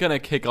that's gonna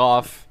kick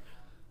off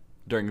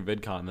during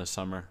VidCon this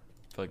summer.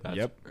 I feel like that's,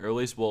 Yep. or at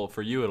least, well,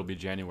 for you it'll be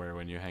January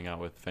when you hang out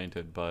with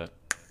Fainted, but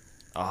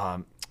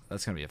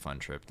That's gonna be a fun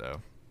trip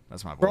though.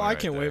 That's my boy. Bro, I right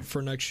can't there. wait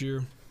for next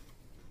year.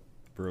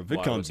 Bro, why,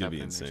 VidCon's what's gonna be happening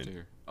next insane.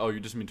 year? Oh, you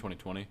just mean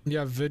 2020?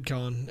 Yeah,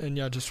 VidCon and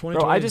yeah, just Bro,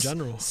 2020 I in just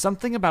general.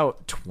 something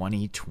about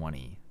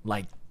 2020.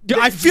 Like, Dude,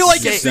 I feel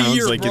like it's the Sounds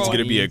year, like bro. it's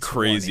gonna be a 2020.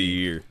 crazy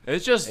year.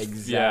 It's just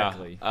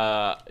Exactly.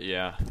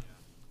 Yeah.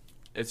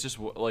 It's just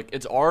like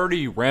it's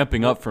already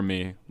ramping up for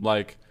me.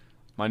 Like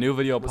my new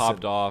video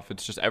popped off.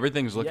 It's just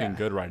everything's looking Yeah.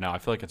 good right now. I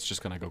feel like it's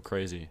just gonna go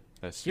crazy.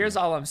 here's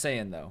all I'm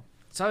saying though.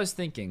 So I was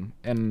thinking,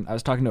 and I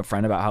was talking to a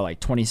friend about how like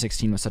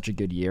 2016 was such a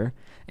good year,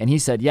 and he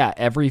said, yeah,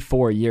 every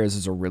 4 years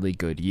is a really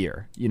good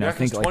year. You know, Yeah, I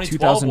think 'cause like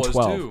 2012 was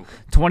 2012, too.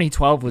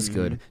 2012 was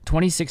good,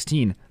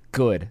 2016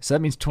 good. So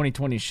that means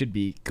 2020 should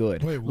be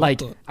good. Wait, what like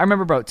the- I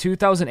remember, bro,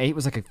 2008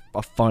 was like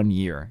a fun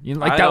year. You know,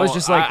 like I that was know,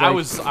 just like I like-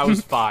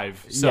 was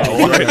 5. So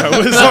Yeah,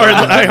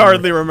 Right, I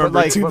hardly remember.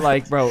 but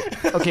like, bro,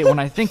 okay. When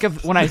I think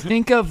of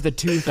the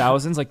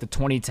 2000s, like the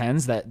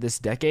 2010s, that this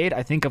decade,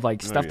 I think of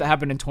like stuff yeah. that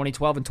happened in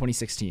 2012 and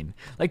 2016.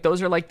 Like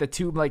those are like the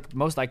two like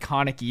most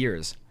iconic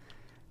years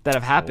that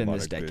have a happened lot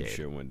this of good decade.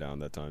 shit went down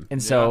that time.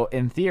 And so,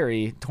 in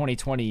theory,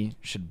 2020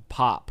 should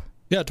pop.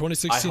 Yeah, I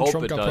 2016 hope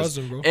Trump it got does.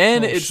 president, bro.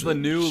 And Oh, it's shit. the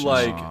new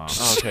like.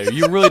 Okay,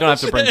 you really don't have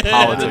to bring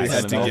politics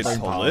had into to this. get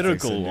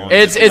political on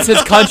It's his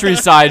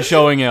countryside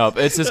showing up.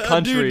 It's his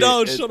country. Dude,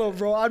 no, It- shut up,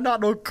 bro. I'm not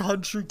no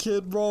country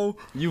kid, bro.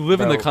 You live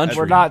in the Bro, country.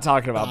 We're not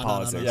talking about No, no, no,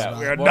 politics. no, Yeah, no.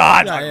 we're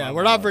not. Yeah,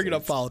 we're not bringing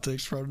up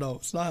politics, bro. No,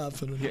 it's not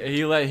happening.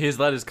 He let his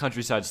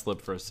countryside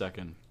slip for a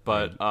second,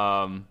 but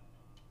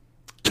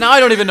now I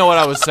don't even know what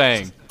I was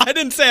saying. I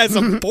didn't say I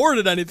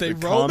supported anything,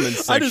 bro. Comment I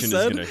section just is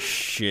said gonna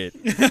shit.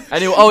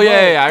 Anyway, oh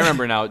yeah, I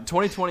remember now.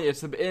 2020,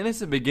 it's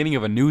the beginning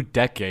of a new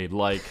decade.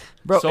 Like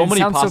Bro, so it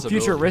many sounds so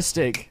possibilities.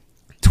 futuristic.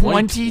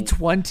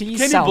 2020 Can't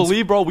you sounds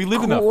believe, bro? We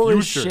live in the cool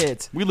as future.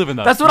 shit. We live in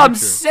the That's future. what I'm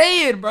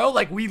saying, bro.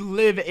 Like we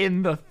live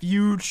in the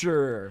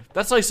future.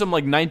 That's like some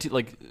like 19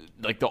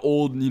 like the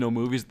old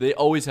movies. They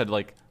always had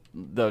like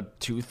the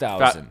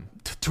 2000.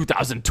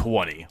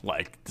 2020.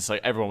 Like it's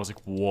like everyone was like,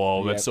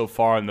 whoa, Yep. that's so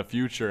far in the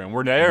future, and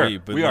we're there.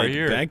 Wait, but we are like,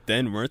 here. back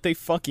then, weren't they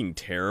fucking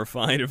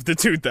terrified of the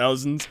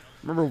 2000s?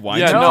 Remember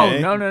Y2K?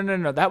 Yeah,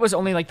 No. That was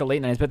only like the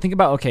late 90s. But think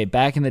about, okay,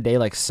 back in the day,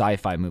 like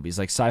sci-fi movies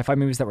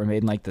that were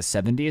made in like the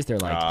 70s, they're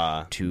like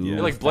Ah, two.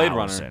 yeah. Like Blade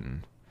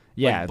Runner.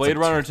 Yeah, Like, it's Blade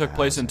like Runner took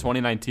place in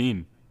 2000.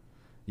 2019.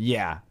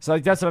 Yeah, so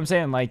like that's what I'm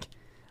saying.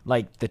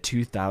 Like the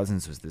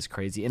 2000s was this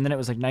crazy, and then it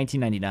was like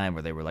 1999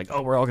 where they were like,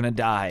 oh, we're all gonna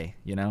die,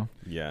 you know?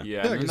 Yeah. Yeah,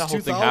 and then 'cause that whole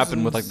thing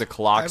happened with like the 2000s,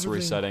 clocks everything-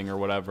 resetting or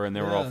whatever, and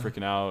they were all Yeah.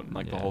 freaking out, and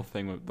like Yeah.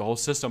 the whole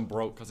system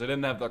broke because they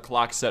didn't have the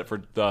clock set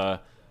for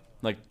the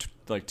like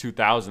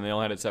 2000. They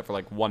only had it set for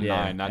like 19,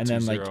 not and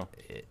 20. then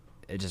like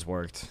it just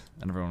worked,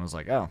 and everyone was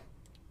like, oh,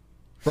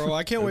 Bro,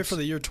 I can't wait for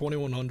the year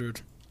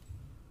 2100.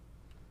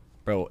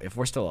 bro, if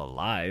we're still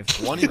alive,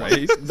 20,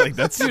 Right? Like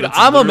that's Dude, that's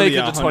I'm gonna make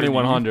literally it to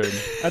 100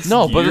 2100.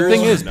 No, but the years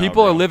thing is, from now,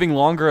 people are bro. living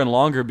longer and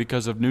longer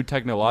because of new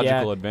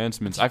technological Yeah.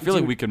 advancements. I feel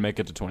like Dude. we could make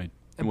it to 20.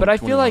 but I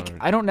feel like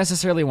 2100. I don't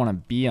necessarily want to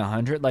be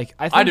 100. Like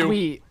I think do.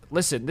 we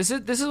listen. This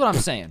is what I'm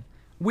saying.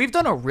 We've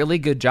done a really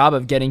good job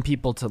of getting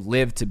people to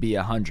live to be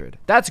 100.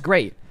 That's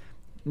great.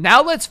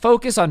 Now let's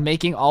focus on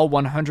making all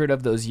 100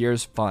 of those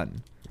years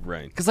fun.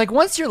 Right. Because like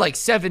once you're like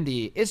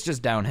 70, it's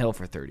just downhill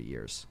for 30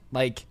 years.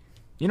 Like,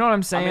 you know what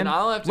I'm saying?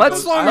 I'll have to let's go-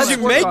 As long let's as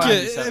you work make on-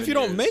 it. 7 If you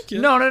don't years. make it.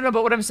 No.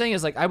 But what I'm saying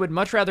is like I would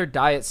much rather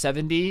die at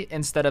 70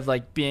 instead of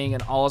like being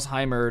an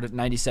Alzheimer'd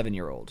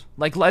 97-year-old.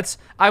 Like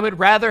I would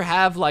rather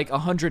have like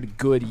 100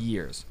 good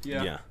years.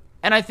 Yeah.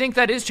 And I think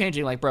that is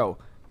changing. Like, bro,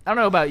 I don't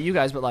know about you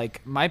guys, but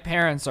like my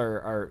parents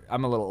are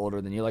I'm a little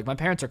older than you. Like my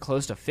parents are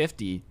close to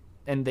 50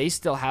 and they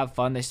still have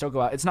fun. They still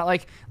go out. It's not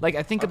like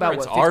I think Our about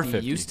what parents are 50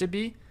 50. used to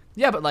be.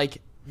 Yeah, but like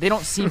they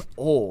don't seem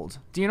old.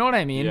 Do you know what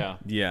I mean? Yeah.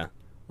 Yeah.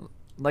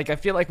 Like I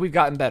feel like we've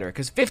gotten better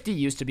because 50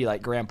 used to be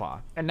like grandpa,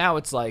 and now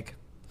it's like,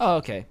 oh,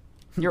 okay,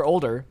 you're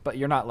older, but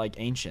you're not like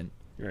ancient.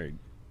 Right.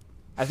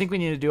 I think we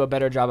need to do a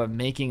better job of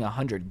making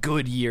 100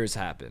 good years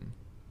happen.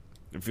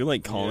 I feel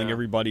like calling Yeah.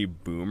 everybody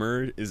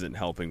boomer isn't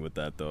helping with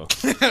that though.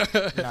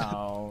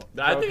 No,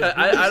 I think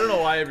I don't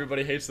know why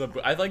everybody hates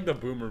I think the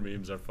boomer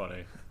memes are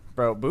funny.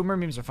 Bro, boomer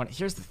memes are funny.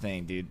 Here's the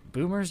thing, dude.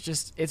 Boomers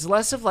just, it's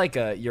less of like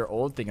a you're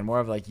old thing and more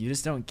of like you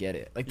just don't get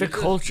it. Like the You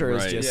just- culture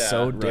is Right. just Yeah.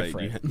 so Right.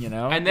 different, you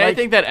know? And they Like,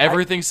 think that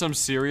everything's some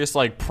serious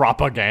like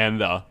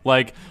propaganda.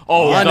 Like,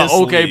 oh, Honestly.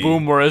 the okay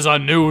boomer is a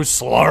new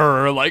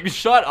slur. Like,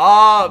 shut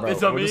up. bro,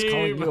 it's a we're just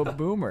calling meme. you a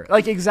boomer.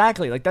 Like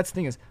exactly. Like that's the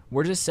thing is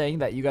we're just saying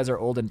that you guys are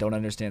old and don't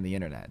understand the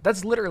internet.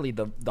 That's literally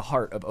the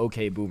heart of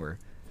okay boomer.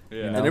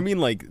 Yeah. know? And I mean,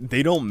 like,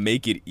 they don't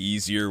make it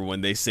easier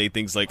when they say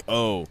things like,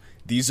 "Oh,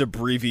 these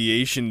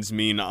abbreviations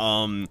mean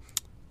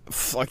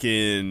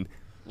fucking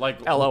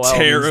Like, LOL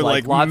terror, means,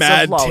 like lots of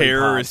mad lollipops.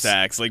 terrorist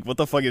acts." Like, what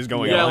the fuck is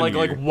going yeah, on like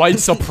here? white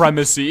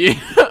supremacy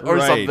or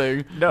Right.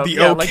 something. No, The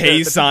yeah, okay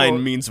the sign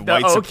people- means the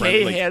white okay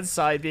supremacy. Like, hand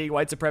sign being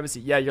white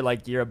supremacy. Yeah, you're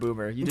like you're a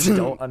boomer. You just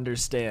don't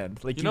understand.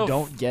 Like you, know,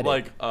 don't get it.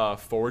 like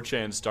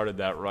 4chan started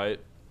that, right?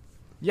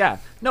 Yeah.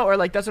 No, or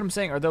like that's what I'm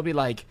saying. Or they'll be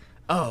like,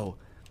 oh,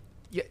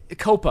 yeah,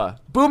 Copa.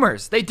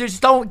 Boomers. They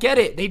just don't get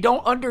it. They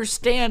don't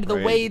understand the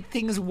Right. way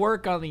things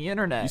work on the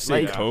internet. you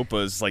say like,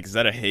 Copa's, like, is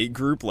that a hate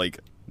group? Like,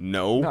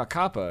 no. no,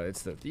 Kappa.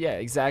 It's the yeah,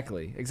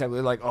 exactly. Exactly.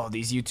 They're like, oh,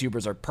 these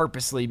YouTubers are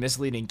purposely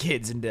misleading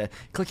kids into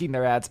clicking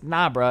their ads.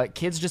 Nah, bruh.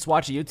 Kids just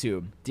watch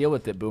YouTube. Deal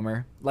with it,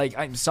 boomer. Like,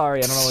 I'm sorry,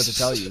 I don't know what to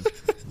tell you.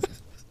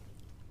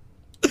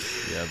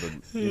 Yeah,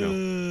 but, you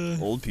know,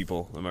 old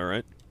people, am I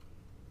right?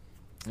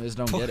 I just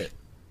don't get it.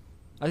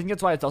 I think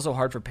that's why it's also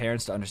hard for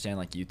parents to understand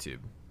like YouTube.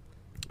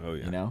 Oh,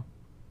 yeah. You know?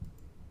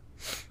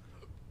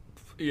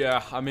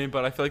 Yeah, I mean,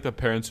 but I feel like the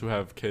parents who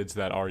have kids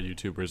that are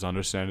YouTubers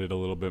understand it a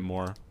little bit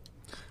more.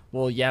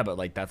 Well, yeah, but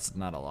like that's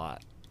not a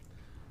lot.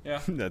 Yeah.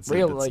 That's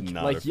Real that's like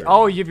not like a fair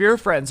oh, one. your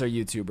friends are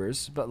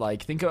YouTubers, but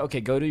like think of okay,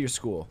 go to your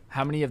school.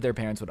 How many of their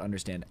parents would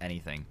understand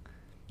anything?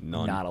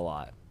 None. Not a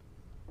lot.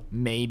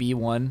 Maybe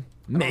one.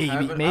 I Maybe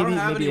don't have maybe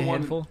a anyone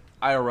handful.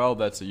 IRL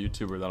that's a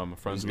YouTuber that I'm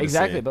friends with. gonna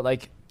Exactly, say. but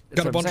like Got that's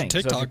a what I'm bunch of saying. So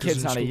if your TikTokers kid's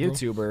in not a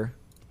school, bro. YouTuber.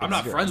 I'm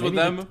not it's friends with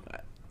maybe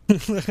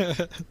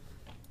them.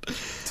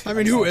 I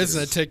mean, who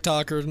isn't a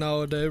TikToker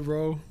nowadays,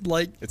 bro?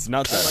 Like, It's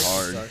not that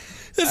hard.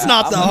 it's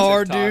not I'm that a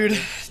hard, TikToker.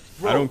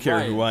 dude. I don't care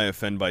Ryan, who I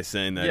offend by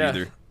saying that Yeah.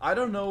 either. I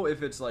don't know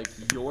if it's like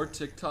your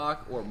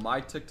TikTok or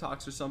my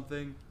TikToks or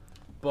something,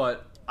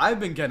 but I've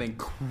been getting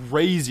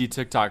crazy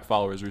TikTok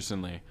followers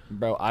recently.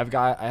 Bro, I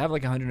have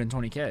like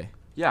 120K.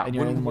 Yeah, And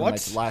you're when- one of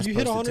what? my last You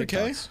hit posted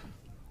 100K? TikToks.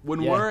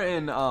 When Yeah. we're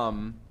in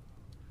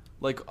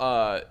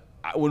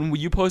when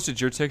you posted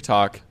your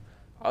TikTok,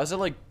 I was at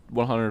like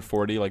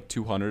 140, like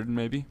 200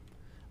 maybe,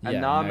 and Yeah,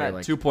 now I'm now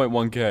at you're like-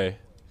 2.1K.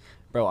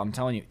 Bro, I'm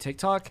telling you,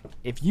 TikTok,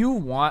 if you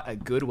want a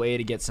good way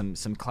to get some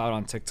clout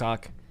on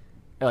TikTok,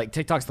 like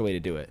TikTok's the way to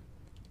do it.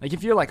 Like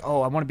if you're like,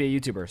 "Oh, I want to be a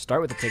YouTuber,"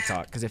 start with a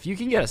TikTok cuz if you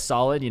can get a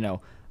solid,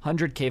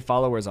 100K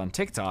followers on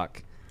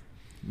TikTok,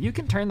 you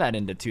can turn that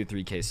into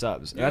 2-3K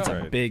subs. That's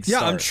a Right. big Yeah,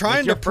 start. I'm trying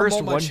Like, to your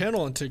promote my one-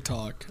 channel on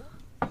TikTok.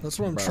 That's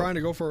what I'm Bro. trying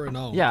to go for right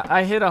now. Yeah,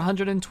 I hit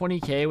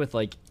 120K with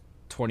like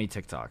 20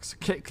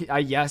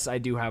 TikToks. Yes, I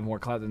do have more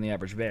clout than the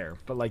average bear,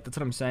 but like that's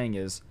what I'm saying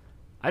is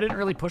I didn't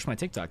really push my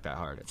TikTok that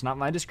hard. It's not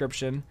my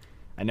description.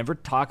 I never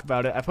talk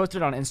about it. I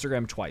posted it on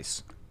Instagram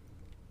twice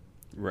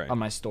Right. on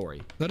my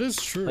story. That is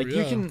true. Like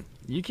yeah.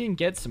 you can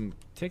get some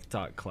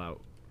TikTok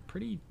clout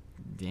pretty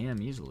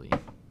damn easily.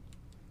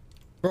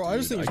 Bro, I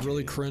just Dude, think it's I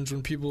really can't. cringe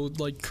when people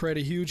like create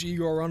a huge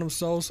ego around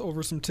themselves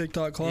over some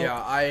TikTok clout.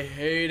 Yeah, I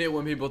hate it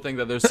when people think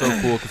that they're so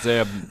cool because they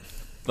have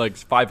like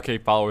 5K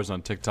followers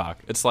on TikTok.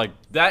 It's like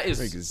that is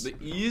Because- the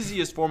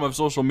easiest form of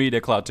social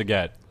media clout to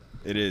get.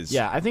 It is.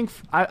 Yeah, I think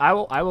I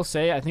will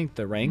say I think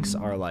the ranks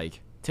are like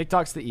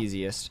TikTok's the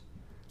easiest,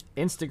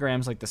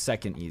 Instagram's like the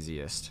second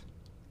easiest.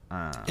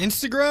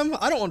 Instagram?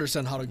 I don't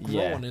understand how to grow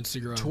Yeah. on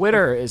Instagram.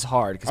 Twitter is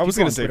hard because I was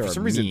people gonna on say Twitter for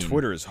some are reason mean.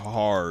 Twitter is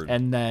hard.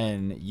 And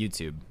then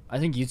YouTube. I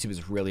think YouTube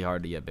is really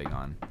hard to get big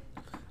on.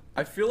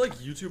 I feel like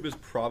YouTube is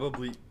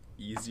probably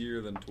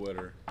easier than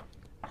Twitter.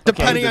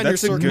 Depending Okay, on your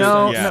that's a good- circumstance.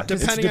 No, yeah, no, it's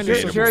depending on your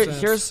debatable.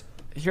 circumstance.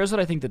 Here's what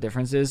I think the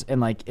difference is, and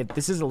like if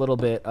this is a little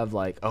bit of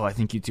like, oh, I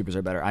think YouTubers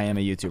are better. I am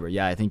a YouTuber.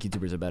 Yeah, I think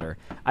YouTubers are better.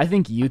 I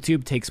think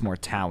YouTube takes more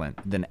talent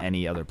than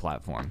any other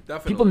platform.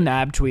 Definitely. People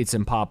nab tweets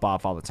and pop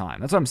off all the time.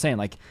 That's what I'm saying.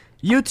 Like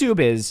YouTube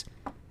is,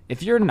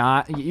 if you're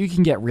not, you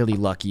can get really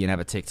lucky and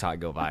have a TikTok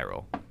go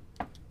viral.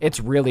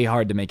 It's really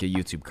hard to make a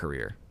YouTube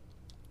career.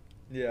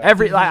 Yeah.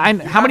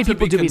 How many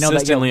people do we know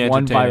that get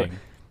one viral? entertaining.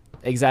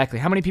 Exactly.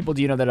 How many people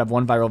do you know that have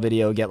one viral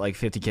video, get like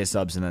 50K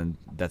subs, and then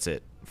that's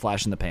it?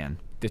 Flash in the pan.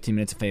 15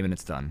 minutes of fame and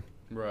it's done.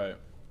 Right.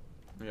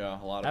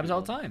 Yeah, a lot of Happens all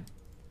the people. time.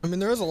 I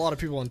mean, there is a lot of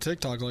people on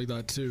TikTok like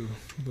that too,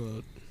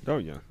 but Oh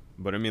yeah.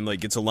 But I mean,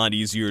 like, it's a lot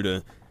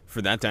easier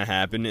for that to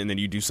happen, and then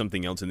you do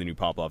something else, and then you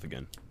pop off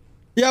again.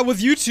 yeah, with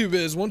YouTube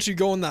is once you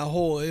go in that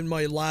hole, it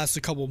might last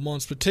a couple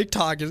months. But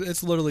TikTok is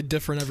it's literally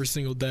different every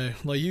single day.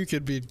 Like you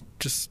could be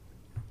just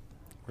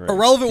Right.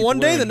 irrelevant People one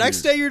day, are the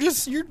next weird. day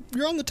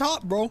you're on the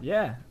top, bro.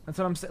 Yeah, that's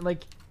what I'm saying.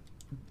 Like,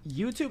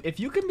 YouTube, if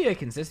you can be a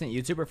consistent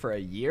YouTuber for a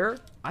year,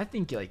 I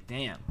think, like,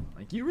 damn,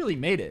 like, you really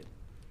made it.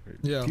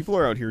 Yeah. People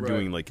are out here Right.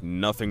 doing like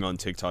nothing on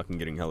TikTok and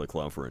getting hella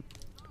clout for it.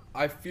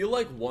 I feel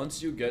like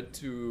once you get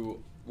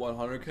to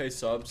 100K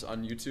subs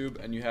on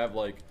YouTube and you have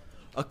like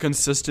a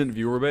consistent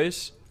viewer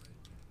base,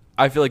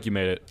 I feel like you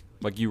made it.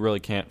 Like, you really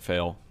can't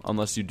fail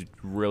unless you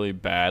really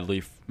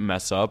badly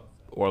mess up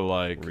or,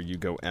 like... Where you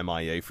go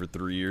MIA for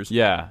 3 years.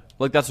 Yeah.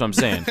 Like, that's what I'm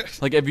saying.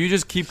 Like, if you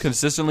just keep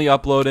consistently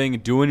uploading,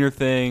 doing your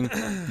thing,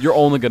 you're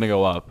only going to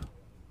go up.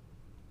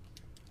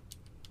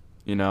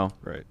 You know?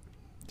 Right.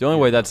 The only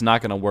way that's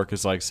not going to work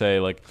is, like, say,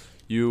 like,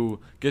 you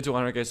get to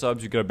 100K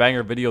subs, you get a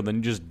banger video, then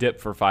you just dip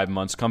for 5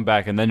 months, come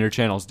back, and then your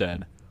channel's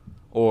dead.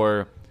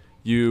 Or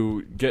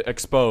you get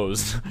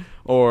exposed.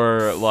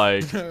 Or,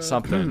 like,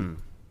 something.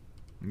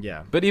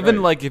 Yeah. But even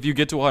Right. like if you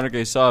get to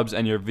 100K subs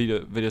and your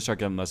videos start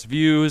getting less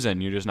views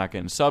and you're just not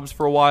getting subs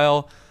for a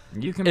while,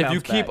 You can if bounce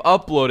you keep back.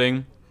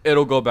 uploading,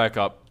 it'll go back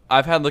up.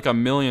 I've had like a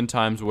million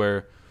times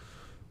where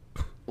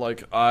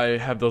like I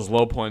have those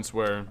low points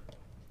where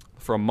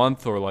for a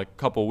month or like a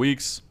couple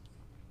weeks,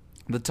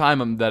 the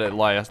time that it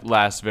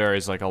lasts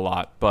varies like a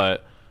lot,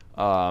 but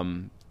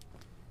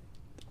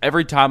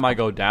every time I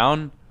go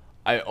down,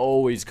 I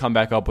always come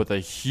back up with a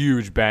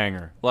huge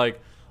banger. Like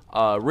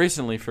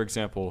recently, for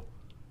example,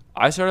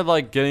 I started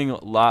like getting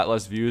a lot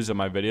less views of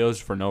my videos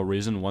for no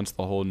reason once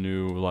the whole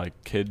new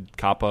like kid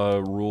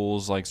COPPA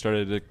rules like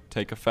started to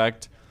take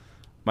effect.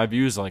 My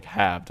views like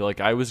halved.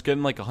 Like I was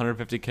getting like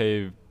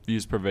 150K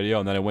views per video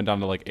and then it went down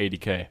to like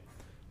 80K,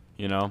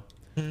 you know?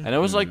 And it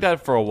was like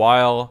that for a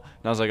while,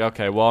 and I was like,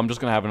 okay, well, I'm just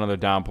going to have another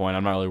down point.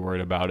 I'm not really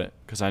worried about it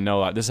because I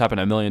know this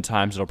happened a million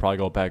times. It'll probably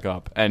go back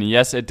up. And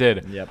yes, it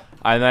did. Yep.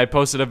 And I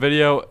posted a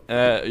video,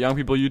 Young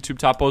People YouTube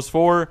Top Post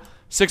 4,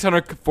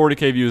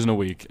 640K views in a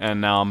week,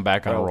 and now I'm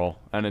back on a Bro. roll.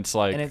 And it's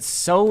like, And it's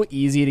so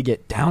easy to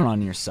get down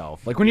on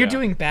yourself. Like when you're Yeah.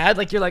 doing bad,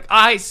 like you're like,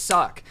 I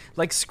suck.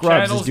 Like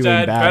Scrubs channel's is doing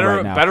dead, bad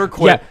right now. better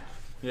quit. Yeah.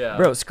 Yeah.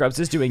 Bro, Scrubs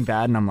is doing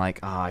bad, and I'm like,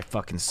 oh, I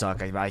fucking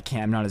suck. I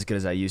can't. I'm not as good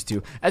as I used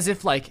to. As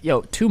if, like,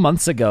 2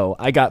 months ago,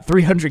 I got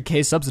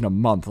 300K subs in a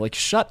month. Like,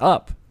 shut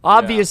up.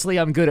 Obviously,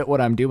 I'm good at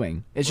what I'm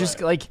doing. It's just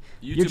Right. like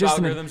YouTube you're just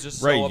algorithms just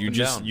so Right. up You and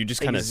just down. you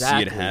just kind of see it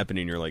Exactly.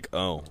 happening. You're like,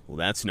 oh, well,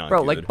 that's not bro,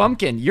 good. like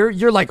Bumpkin.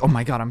 You're like, oh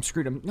my god, I'm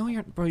screwed. No,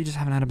 you're bro. You just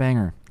haven't had a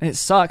banger, and it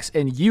sucks.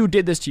 And you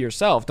did this to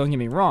yourself. Don't get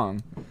me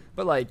wrong,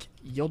 but like,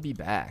 you'll be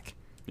back.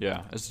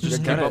 Yeah. It's You're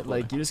just keep gonna up.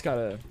 like, you just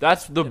gotta.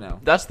 That's the you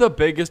know. that's the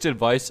biggest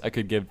advice I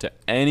could give to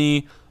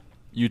any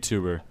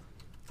YouTuber.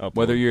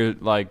 Whether you're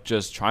like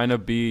just trying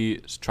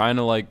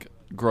to like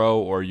grow,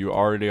 or you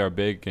already are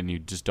big and you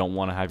just don't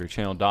want to have your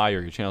channel die, or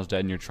your channel's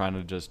dead and you're trying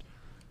to just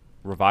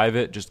revive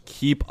it, just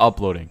keep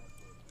uploading.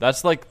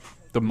 That's like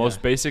the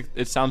most basic.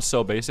 It sounds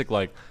so basic.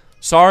 Like,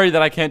 sorry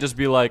that I can't just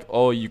be like,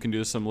 oh, you can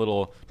do some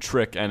little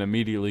trick and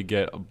immediately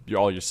get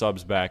all your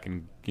subs back,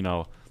 and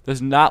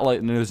there's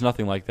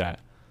nothing like that.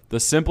 The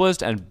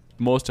simplest and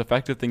most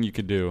effective thing you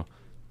could do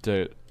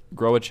to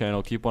grow a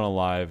channel, keep one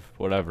alive,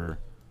 whatever,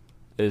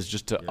 is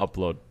just to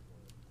upload.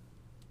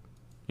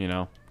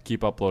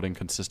 Keep uploading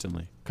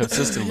consistently.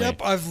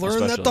 Yep, I've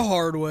learned that the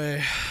hard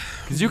way.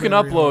 Because you can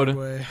Very hard upload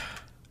way.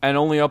 and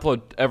only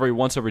upload every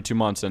 2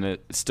 months, and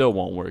it still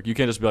won't work. You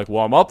can't just be like,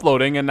 well, I'm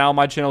uploading and now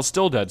my channel's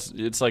still dead.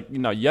 It's like,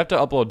 you have to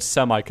upload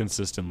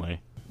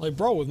semi-consistently. Like,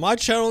 bro, with my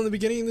channel in the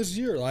beginning of this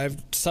year, I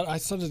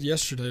said it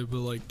yesterday, but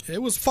like,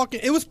 it was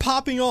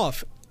popping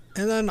off,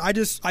 and then I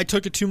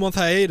took a 2-month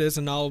hiatus,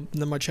 and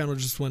then my channel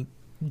just went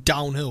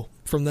downhill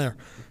from there.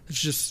 It's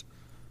just,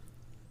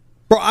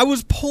 bro, I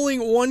was pulling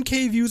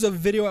 1K views of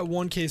video at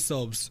 1K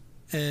subs,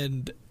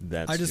 and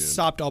That's I just good.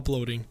 stopped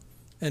uploading,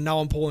 and now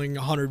I'm pulling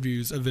 100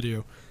 views a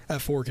video at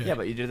 4K. Yeah,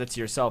 but you did that to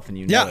yourself, and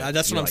you know Yeah, it.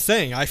 that's what You're I'm like,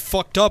 saying. I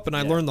fucked up, and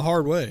I Yeah. learned the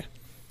hard way.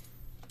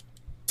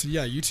 So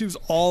yeah, YouTube's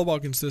all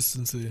about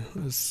consistency.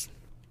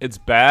 It's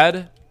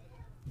bad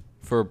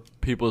for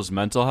people's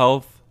mental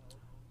health,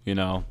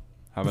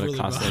 having Really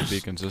to constantly bad.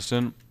 be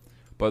consistent.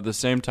 But at the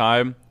same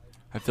time,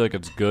 I feel like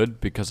it's good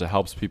because it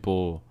helps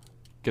people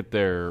get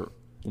their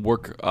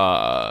work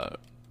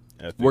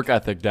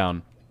ethic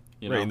down.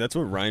 Right, and that's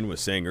what Ryan was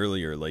saying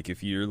earlier. Like,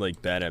 if you're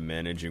like bad at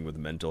managing with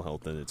mental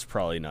health, then it's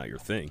probably not your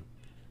thing.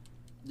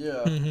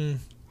 Yeah. Mm-hmm.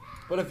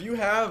 But if you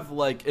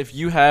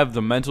have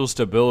the mental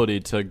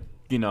stability to,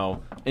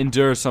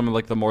 endure some of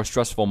like the more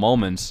stressful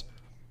moments,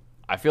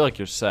 I feel like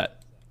you're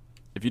set.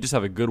 If you just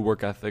have a good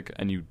work ethic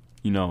and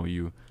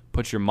you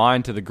put your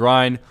mind to the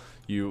grind,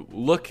 you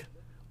look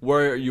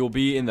where you'll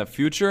be in the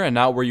future and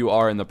not where you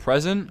are in the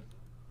present,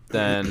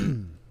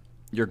 then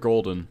you're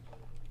golden.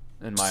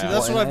 In my See, eyes.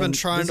 that's what I've been and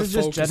trying this to is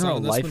just focus general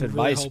on. That's life been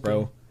really advice,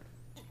 bro.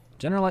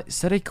 helping.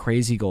 Set a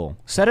crazy goal.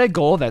 Set a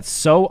goal that's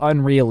so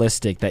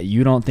unrealistic that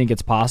you don't think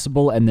it's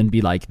possible, and then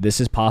be like, "This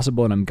is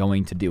possible, and I'm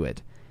going to do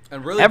it."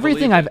 And really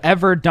Everything believe I've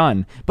ever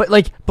done, but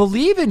like,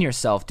 believe in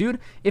yourself, dude.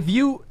 If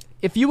you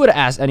would have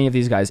asked any of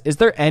these guys, is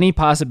there any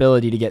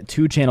possibility to get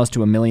 2 channels to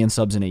 1 million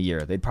subs in a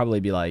year? They'd probably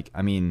be like,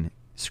 I mean,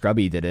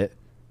 Scrubby did it.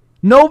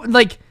 No,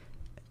 like,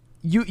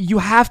 you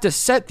have to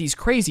set these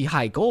crazy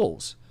high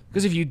goals,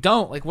 because if you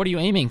don't, like, what are you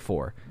aiming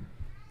for?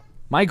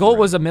 My goal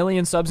was 1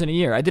 million subs in a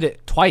year. I did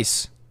it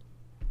twice.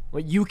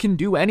 Well, you can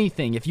do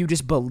anything if you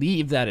just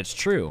believe that it's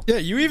true. Yeah,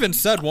 you even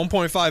said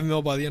 1.5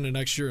 mil by the end of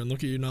next year, and look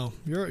at you now.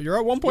 You're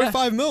at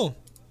 1.5 mil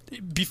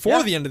before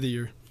Yeah. the end of the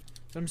year.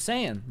 That's what I'm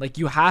saying. Like,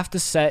 you have to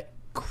set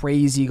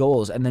crazy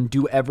goals and then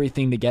do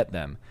everything to get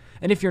them.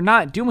 And if you're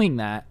not doing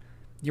that,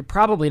 you're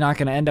probably not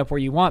going to end up where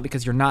you want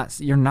because you're not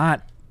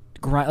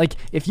like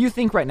if you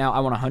think right now I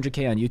want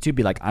 100K on YouTube,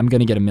 be like, I'm going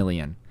to get 1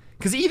 million.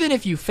 Because even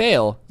if you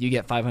fail, you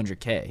get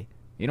 500K.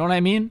 You know what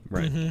I mean?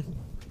 Right.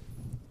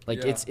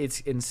 Like Yeah.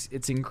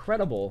 it's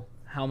incredible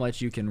how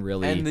much you can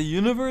really. And the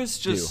universe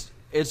just,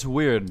 it's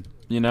weird,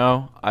 you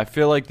know? I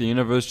feel like the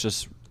universe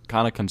just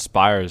kind of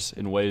conspires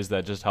in ways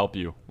that just help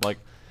you.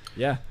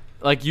 yeah.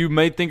 Like you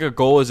may think a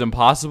goal is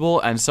impossible,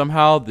 and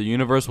somehow the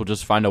universe will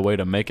just find a way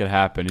to make it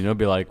happen. You'll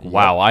be like,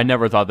 wow, I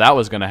never thought that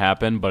was going to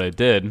happen, but it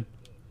did.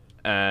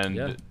 And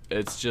Yeah.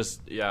 it's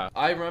just, yeah.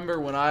 I remember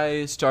when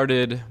I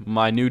started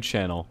my new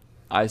channel,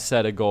 I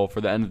set a goal for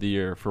the end of the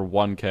year for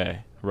 1K,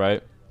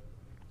 right?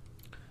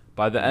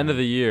 By the end of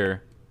the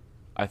year,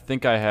 I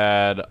think I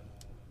had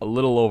a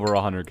little over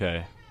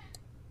 100K.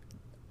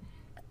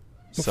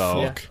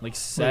 So, fuck? Like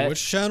set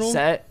which channel?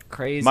 Set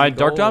crazy. my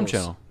Dark Dom goals.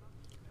 channel.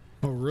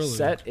 Oh, really?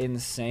 Set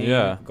insane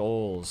Yeah.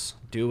 goals.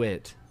 Do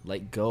it.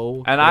 Like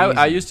go. And crazy.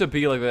 I used to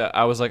be like that.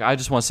 I was like, I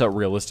just want to set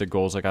realistic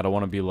goals. Like, I don't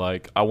want to be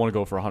like, I want to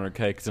go for 100K,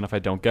 because then if I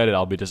don't get it,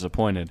 I'll be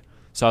disappointed.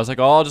 So I was like,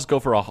 oh, I'll just go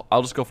for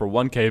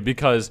 1K,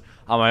 because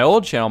on my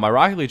old channel, my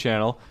Rocket League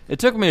channel, it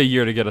took me a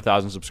year to get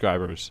 1,000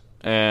 subscribers.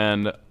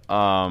 And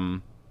I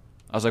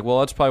was like, well,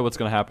 that's probably what's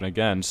gonna happen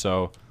again.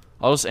 So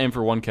I'll just aim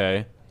for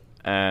 1K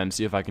and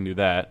see if I can do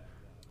that.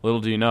 Little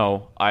do you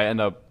know, I end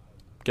up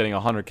getting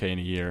 100K in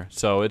a year.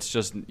 So it's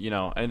just, you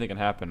know, anything can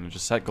happen.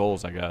 Just set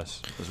goals, I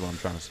guess, is what I'm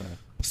trying to say.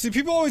 See,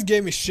 people always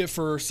gave me shit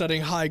for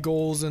setting high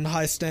goals and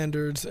high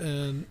standards,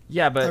 and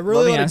Yeah, but I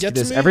really let me let it ask you get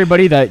to this: me.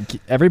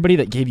 everybody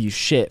that gave you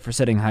shit for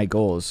setting high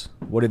goals,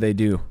 what do they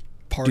do?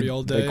 party Dude,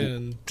 all day like,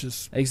 and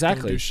just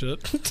exactly. don't do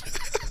shit.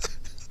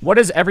 What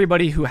does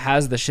everybody who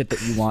has the shit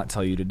that you want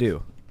tell you to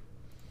do?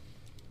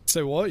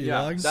 Say what? You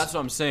Yeah, lags? that's what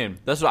I'm saying.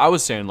 That's what I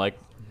was saying. Like,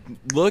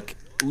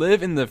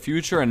 live in the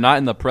future and not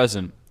in the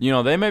present. You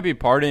know, they may be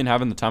partying,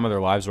 having the time of their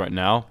lives right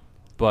now,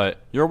 but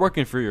you're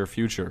working for your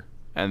future,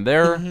 and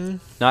they're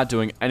not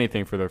doing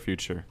anything for their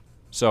future.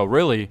 So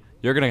really,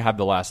 you're gonna have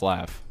the last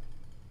laugh.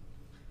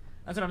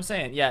 That's what I'm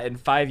saying. Yeah, in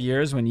 5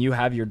 years, when you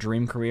have your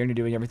dream career and you're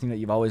doing everything that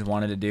you've always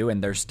wanted to do,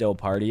 and they're still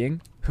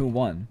partying, who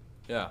won?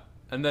 Yeah,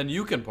 and then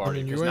you can party I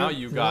mean, because you now ain't-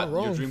 you you're got not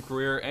your wrong. dream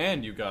career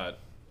and you got,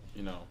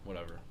 you know,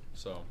 whatever.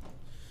 So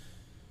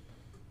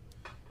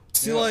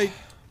See, like,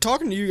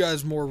 talking to you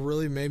guys more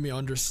really made me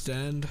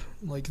understand,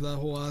 like, that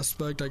whole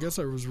aspect. I guess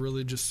I was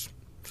really just,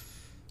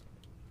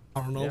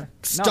 I don't know, Yeah. No,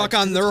 stuck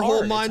it's- on their it's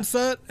whole hard.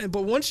 mindset.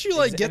 But once you,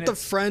 like, Exa- get and the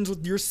it's- friends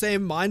with your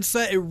same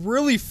mindset, it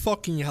really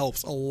fucking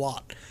helps a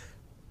lot.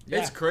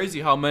 it's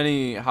crazy how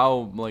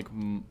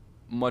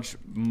much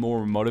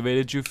more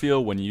motivated you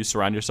feel when you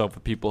surround yourself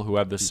with people who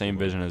have the same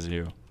vision as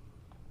you.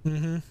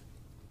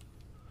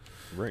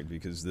 Right,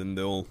 because then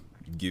they'll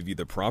give you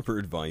the proper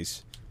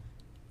advice,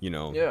 you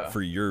know, Yeah.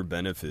 for your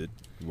benefit,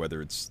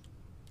 whether it's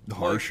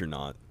harsh or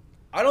not.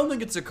 I don't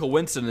think it's a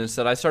coincidence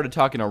that I started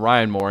talking to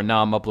Ryan more and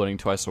now I'm uploading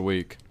twice a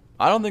week.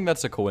 I don't think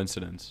that's a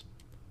coincidence.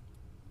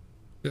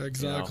 Yeah,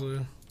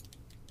 exactly.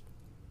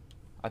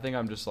 I think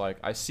I'm just like,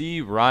 I see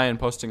Ryan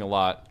posting a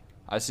lot.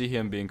 I see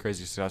him being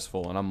crazy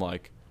successful, and I'm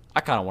like, I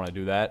kind of want to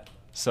do that.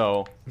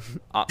 So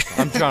I'm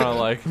trying to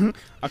like,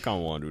 I kind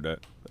of want to do that.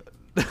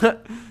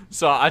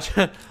 so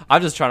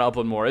I'm just trying to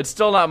upload more. It's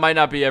still might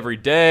not be every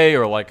day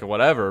or like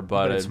whatever,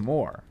 but It's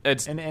more.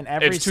 It's and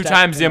every it's 2 step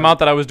times in the amount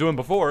that I was doing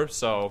before.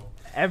 So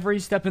Every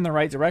step in the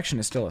right direction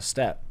is still a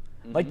step.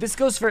 Like this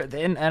goes for,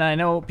 and I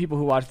know people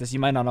who watch this, you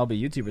might not all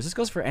be YouTubers. This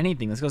goes for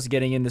anything. This goes to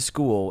getting into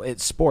school,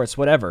 it's sports,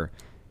 whatever.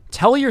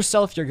 Tell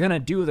yourself you're gonna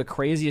do the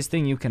craziest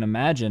thing you can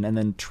imagine, and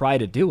then try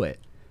to do it.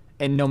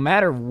 And no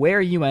matter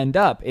where you end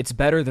up, it's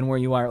better than where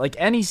you are. Like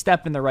any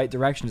step in the right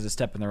direction is a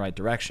step in the right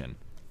direction.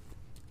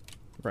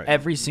 Right.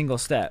 Every single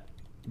step.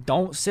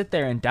 Don't sit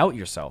there and doubt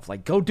yourself.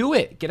 Like go do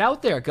it. Get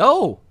out there.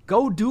 Go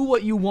do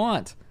what you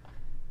want.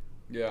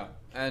 yeah,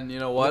 and you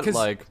know what? Because-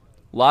 Like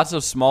lots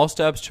of small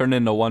steps turn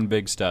into one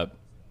big step.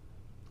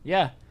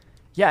 Yeah.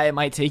 Yeah, it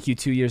might take you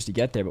 2 years to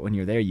get there, but when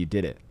you're there, you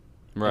did it.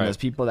 Right. And those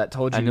people that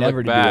told you And you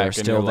never look to do it are back and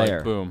still you're there.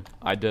 like, boom,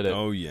 I did it.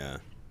 Oh yeah,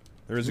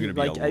 there's gonna be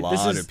Like, a this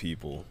lot is- of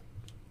people.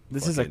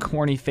 This is a fucking-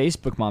 corny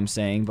Facebook mom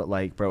saying, but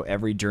like, bro,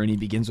 every journey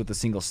begins with a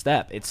single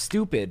step. It's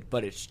stupid,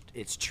 but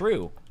it's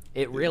true.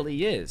 It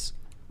really is.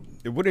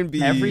 It wouldn't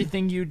be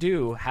Everything you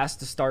do has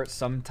to start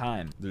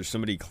sometime. There's so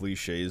many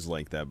cliches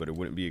like that, but it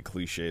wouldn't be a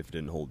cliche if it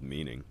didn't hold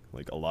meaning.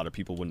 Like a lot of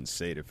people wouldn't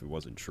say it if it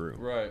wasn't true.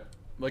 Right.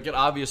 Like it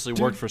obviously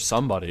worked for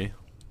somebody.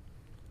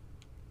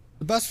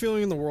 The best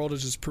feeling in the world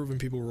is just proving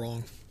people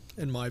wrong,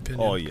 in my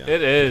opinion. Oh yeah.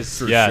 It is.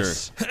 For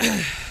yes.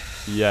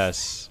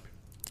 yes.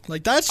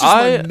 Like, that's just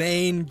my I-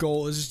 main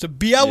goal, is just to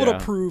be able Yeah.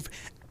 to prove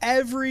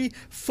every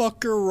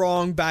fucker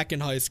wrong back in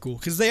high school.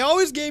 Because they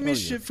always gave me Oh, yeah.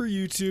 shit for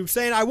YouTube,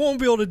 saying I won't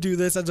be able to do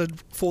this as a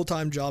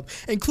full-time job,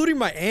 including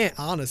my aunt,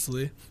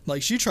 honestly.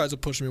 Like, she tries to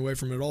push me away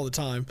from it all the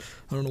time.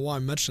 I don't know why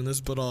I'm mentioning this,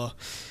 but,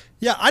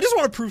 yeah, I just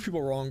want to prove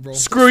people wrong, bro.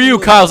 Screw That's you,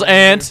 really Kyle's what I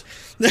wanna aunt.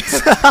 do.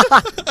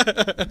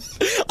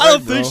 I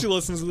don't think bro. she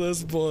listens to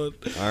this, but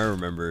I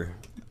remember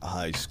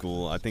high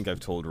school. I think I've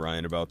told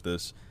Ryan about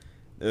this.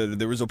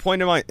 There was a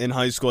point in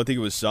high school, I think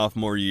it was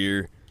sophomore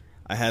year,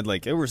 I had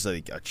it was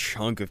a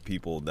chunk of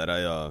people that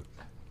I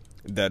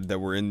that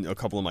were in a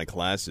couple of my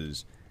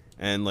classes,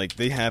 and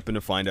they happened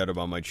to find out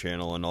about my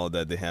channel and all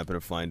that. They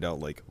happened to find out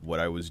what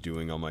I was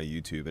doing on my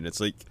YouTube, and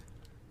it's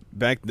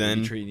back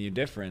then treating you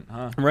different,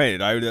 huh? right.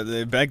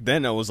 Back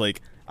then I was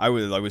I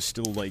was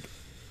still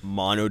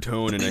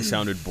monotone and I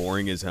sounded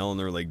boring as hell, and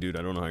they were like, dude,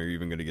 I don't know how you're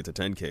even gonna get to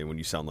 10K when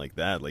you sound like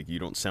that. You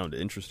don't sound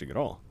interesting at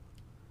all.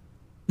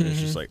 And it's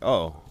just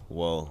oh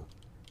well,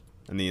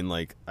 I mean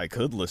I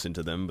could listen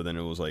to them, but then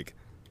it was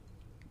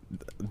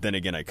then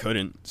again I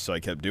couldn't, so I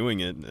kept doing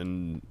it,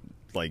 and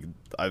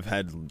I've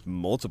had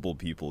multiple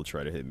people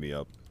try to hit me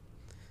up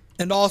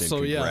And also,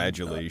 saying, yeah,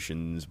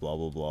 congratulations, blah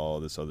blah blah, all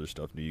this other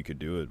stuff. You could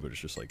do it, but it's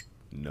just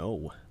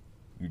no,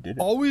 you didn't.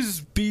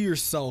 always be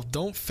yourself.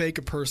 Don't fake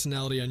a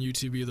personality on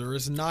YouTube either.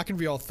 It's not going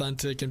to be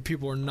authentic, and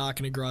people are not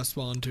going to grasp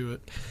onto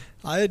it.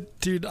 I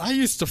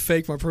used to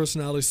fake my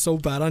personality so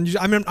bad on YouTube.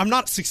 I mean, I'm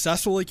not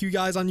successful like you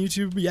guys on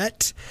YouTube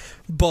yet,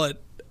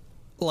 but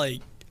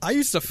I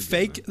used to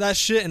fake that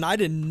shit, and I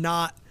did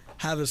not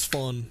have as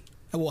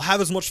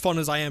much fun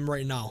as I am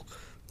right now.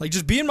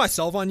 Just being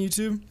myself on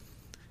YouTube.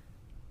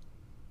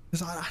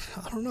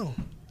 I don't know.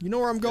 You know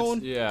where I'm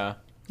going? Yeah.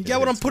 You get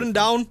what I'm putting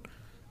down?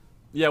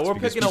 Yeah, we're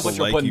because picking up what people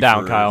you're like putting you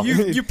down, for- Kyle.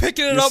 You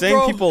picking it You're up, saying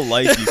bro? people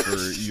like you for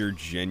your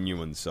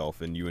genuine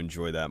self, and you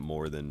enjoy that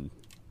more than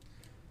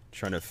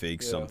trying to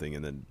fake something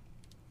and then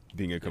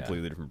being a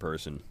completely different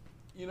person.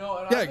 You know,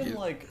 and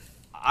Yeah,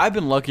 I've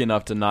been lucky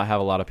enough to not have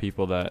a lot of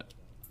people that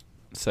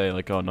say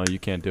oh no, you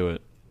can't do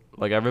it.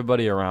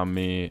 Everybody around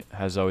me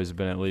has always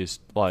been at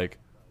least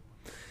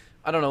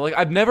I don't know,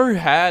 I've never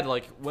had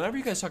whenever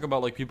you guys talk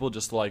about people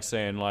just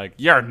saying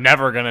you're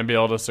never gonna be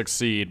able to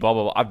succeed, blah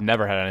blah blah. I've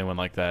never had anyone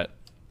like that.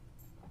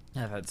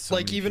 I've had so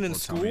many even in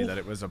people tell me school? that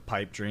it was a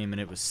pipe dream and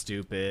it was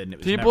stupid. And it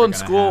was People never in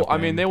gonna school, I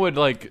happen. mean, they would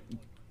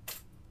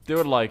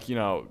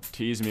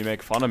tease me,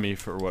 make fun of me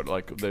for what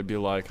they'd be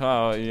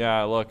oh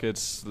yeah, look,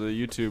 it's the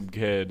YouTube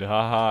kid,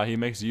 haha, he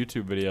makes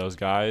YouTube videos,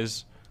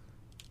 guys.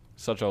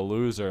 Such a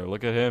loser.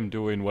 Look at him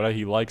doing what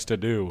he likes to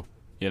do,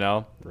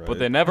 But Right.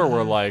 they never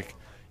were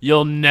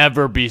you'll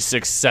never be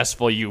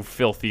successful, you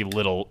filthy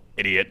little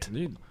idiot.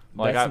 Dude,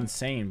 Like, that's I-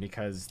 insane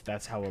because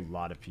that's how a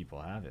lot of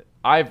people have it.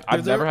 I've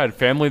there- never had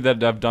family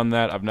that have done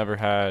that. I've never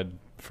had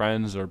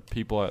friends or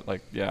people at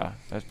that's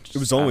just, It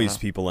was I don't always know.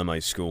 people at my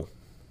school,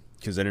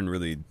 because I didn't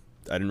really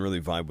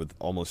vibe with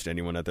almost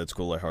anyone at that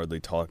school. I hardly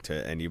talked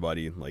to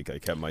anybody. I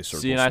kept my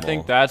circle See, and small. I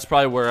think that's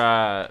probably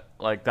where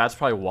that's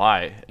probably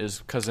why is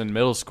because in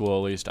middle school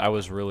at least I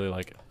was really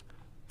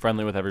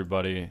friendly with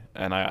everybody,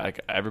 and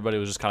everybody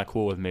was just kind of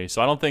cool with me.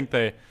 So I don't think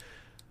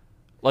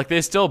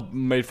they still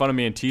made fun of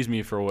me and teased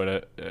me for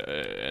what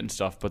and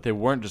stuff, but they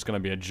weren't just gonna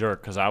be a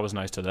jerk because I was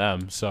nice to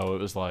them. So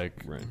it was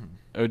Right.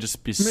 it would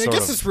just be I mean, I sort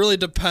guess of. this really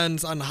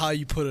depends on how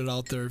you put it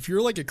out there. If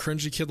you're a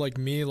cringy kid like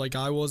me, like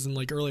I was in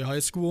early high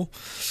school,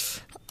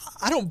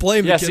 I don't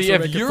blame Yeah, the kids see, for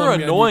if making you're fun of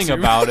me on annoying YouTube.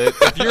 about it,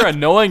 if you're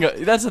annoying,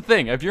 that's the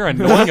thing. If you're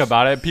annoying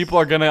about it, people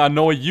are gonna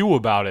annoy you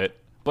about it.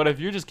 But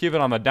if you just keep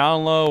it on the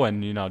down low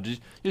and you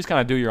just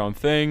kind of do your own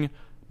thing,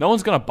 no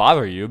one's gonna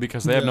bother you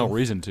because they have no Yeah.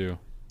 reason to.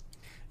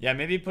 Yeah,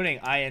 maybe putting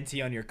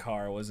INT on your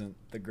car wasn't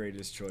the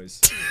greatest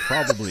choice.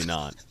 Probably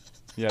not.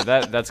 Yeah,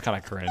 that's kind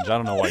of cringe. I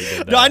don't know why you did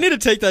that. No, I need to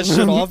take that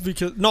shit off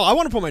because I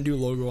want to put my new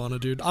logo on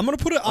it, dude. I'm gonna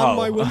put it on Oh,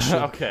 my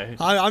windshield. okay.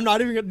 I'm not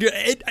even gonna do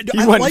it. He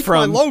I went like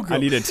from my logo. I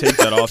need to take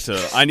that off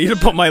to I need to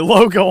put my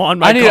logo on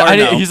my I need. car I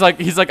need. now. He's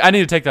like. I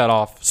need to take that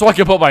off so I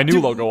can put my new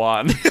logo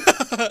on.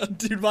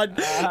 Dude,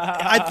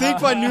 I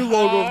think my new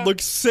logo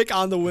looks sick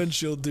on the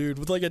windshield, dude,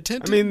 with a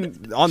tint. I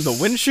mean, on the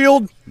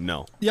windshield?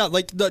 No. yeah,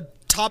 the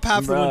top half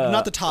of the window,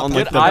 not the top On,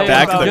 half. the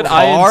back of the get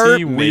car,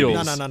 INT maybe.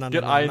 wheels. No,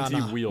 Get no, INT no.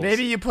 wheels.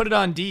 Maybe you put it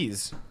on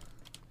D's.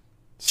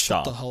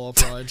 Stop. The hell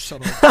up, Ryan.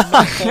 Shut up. I'm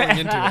not falling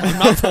into it. I'm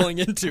not falling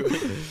into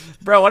it.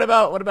 Bro, what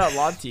about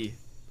Lonty?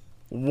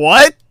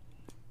 What?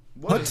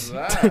 What is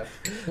that?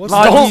 What's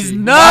Lonty's that?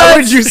 nuts. Why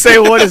would you say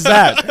what is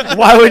that?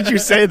 Why would you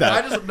say I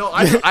that? just no.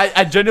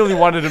 I genuinely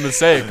wanted him to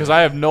say it because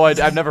I have no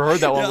idea. I've never heard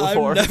that one Yeah,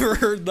 before. I've never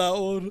heard that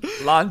one.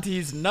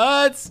 Lonty's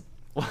nuts.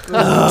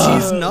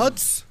 Cheese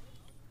nuts?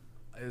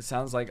 It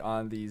sounds like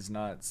on these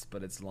nuts,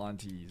 but it's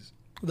Lonty's.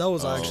 That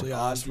was actually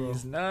ass, bro.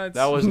 Lonty's nuts.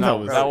 That was That no.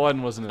 was- That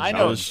one wasn't. As I That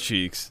know. was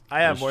cheeks.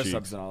 I have That more was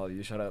subs cheeks. than all of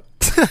you. Shut up.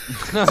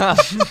 I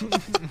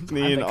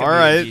mean, think I'm all a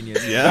right.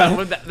 genius.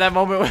 Yeah. that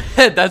moment.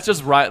 That's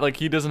just right. Like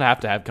he doesn't have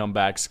to have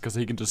comebacks because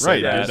he can just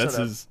say Right, that. dude. Shut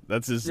up.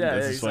 That's his Yeah,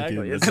 that's his exactly.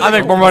 fucking It's- I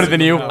make more money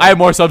than you. I have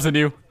more subs than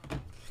you.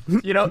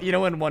 You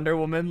know when Wonder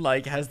Woman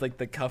has the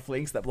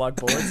cufflinks that block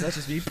bullets. That's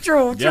just me.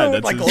 Yeah,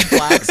 that's like his old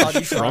blacks on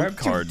each trump arm.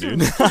 card,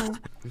 dude.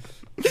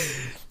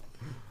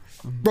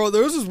 Bro,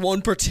 there was this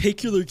one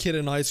particular kid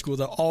in high school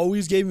that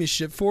always gave me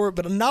shit for it,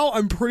 but now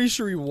I'm pretty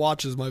sure he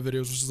watches my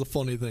videos, which is a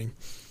funny thing.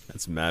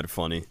 That's mad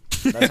funny.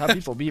 That's how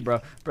people be,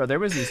 bro. Bro, there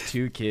was these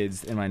two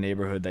kids in my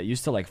neighborhood that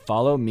used to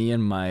follow me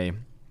and my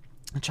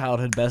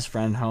childhood best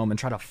friend home and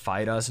try to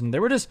fight us, and they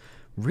were just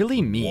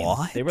really mean.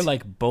 What? They were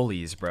like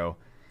bullies, bro.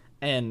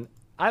 And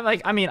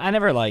I mean, I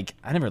never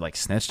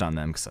snitched on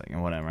them because like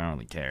whatever, I don't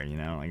really care, you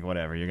know, like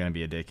whatever. You're gonna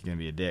be a dick, you're gonna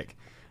be a dick,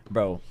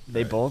 bro.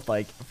 They both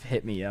like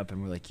hit me up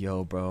and were like,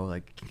 "Yo, bro,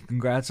 like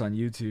congrats on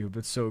YouTube.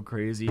 It's so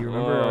crazy. You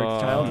remember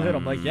our childhood?"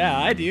 I'm like, "Yeah,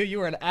 I do. You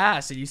were an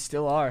ass, and you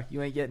still are.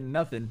 You ain't getting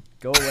nothing.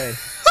 Go away.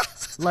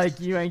 Like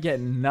you ain't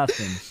getting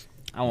nothing.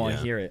 I want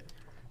to hear it."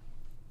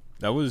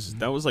 That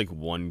was like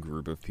one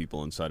group of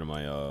people inside of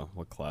my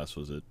what class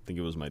was it? I think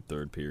it was my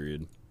 3rd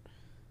period.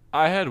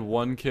 I had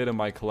one kid in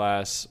my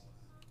class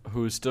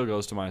who still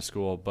goes to my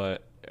school,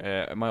 but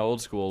at my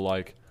old school,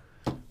 like,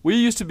 we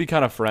used to be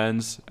kind of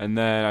friends, and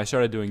then I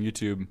started doing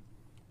YouTube,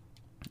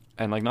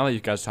 and, like, now that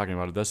you guys are talking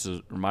about it, this is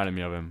reminding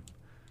me of him.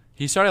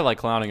 He started, like,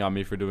 clowning on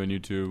me for doing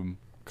YouTube,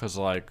 because,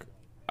 like,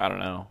 I don't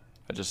know,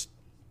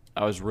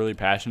 I was really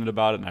passionate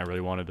about it, and I really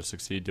wanted to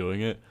succeed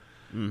doing it,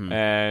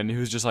 and he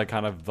was just, like,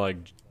 kind of, like,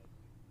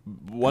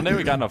 one day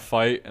we got in a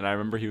fight, and I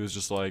remember he was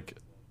just, like,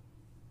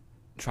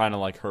 trying to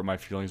like hurt my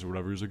feelings or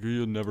whatever. He was like,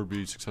 "You'll never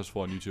be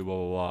successful on YouTube, blah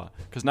blah blah."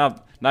 Because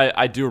now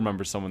I do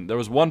remember someone. There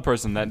was one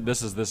person that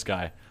this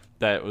guy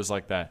that was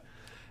like that,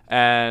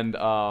 and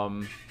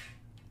then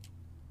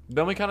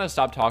we kind of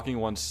stopped talking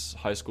once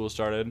high school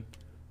started,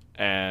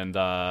 and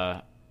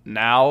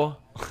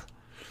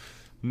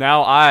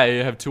now I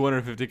have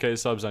 250K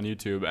subs on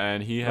YouTube,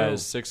 and he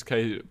has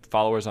 6K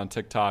followers on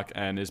TikTok,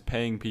 and is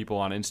paying people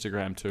on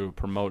Instagram to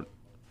promote.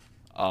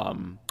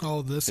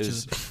 This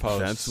his kid. posts.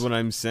 That's what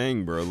I'm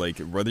saying, bro. Like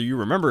whether you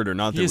remember it or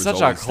not, there He's was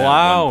such a always that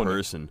clown. one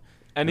person.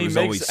 And there he was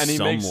makes always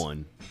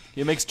someone.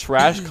 He makes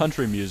trash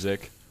country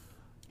music.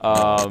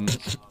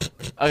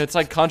 It's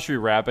like country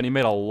rap, and he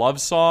made a love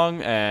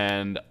song,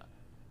 and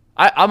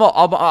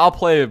I'll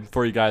play it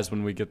for you guys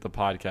when we get the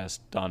podcast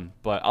done.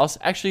 But I'll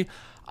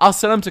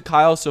send them to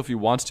Kyle, so if he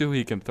wants to,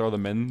 he can throw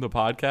them in the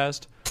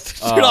podcast.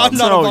 Dude, I'm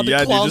not about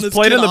to clown just this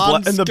play it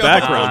kid in the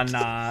background.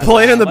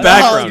 Play it in the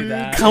background.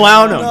 Dude.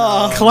 Clown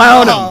him.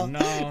 Clown him.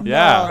 No.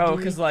 Yeah. Bro,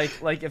 because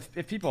like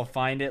if people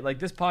find it, like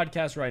this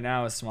podcast right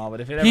now is small,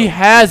 but if it ever He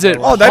has it.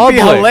 Oh, that'd be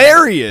public.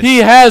 hilarious. He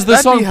has the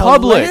That'd song be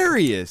public.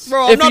 hilarious.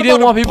 Bro, I'm If he not didn't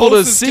about want people to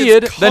post this see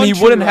kid's it, then he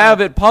country wouldn't rap.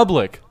 have it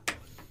public.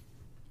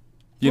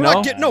 You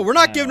know? We're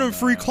not giving him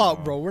free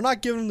clout, bro. We're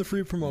not giving him the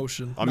free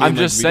promotion. I mean, I'm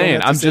just we don't saying.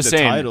 have to I'm say just the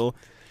saying. title.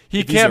 He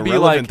If he's can't be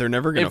irrelevant, like, they're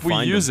never gonna if we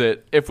find use him.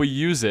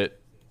 it,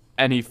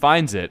 and he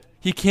finds it,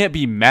 he can't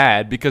be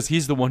mad because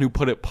he's the one who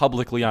put it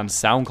publicly on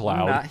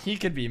SoundCloud. Nah, he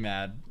could be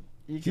mad.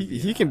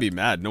 He can be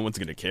mad. No one's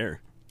gonna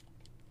care.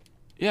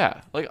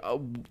 Yeah, like,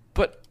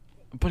 but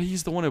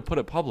he's the one who put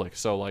it public.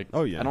 So like,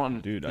 Oh, yeah. I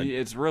don't, Dude,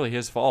 it's really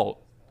his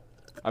fault.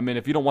 I mean,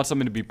 if you don't want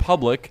something to be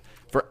public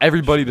for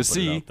everybody to Put it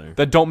see, out there.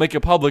 then don't make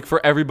it public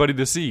for everybody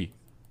to see,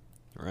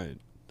 Right.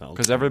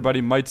 because everybody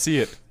might see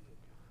it.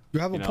 You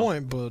have a know.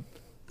 point, but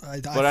I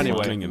But anyway,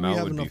 think Cutting him we out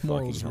have would be enough fucking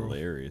morals, bro.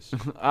 hilarious.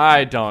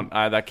 I don't.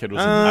 That kid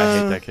was. I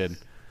hate that kid.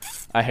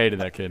 I hated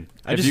that kid.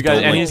 I If just you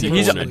guys, don't and like people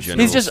in a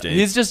general state.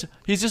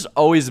 he's just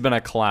always been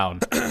a clown.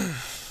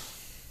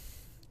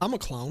 I'm a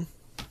clown.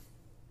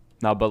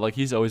 No, but like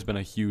he's always been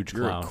a huge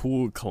You're clown. a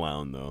cool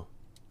clown, though.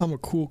 I'm a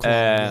cool clown.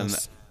 And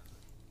yes.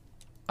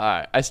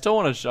 I still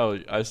want to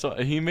show.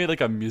 He made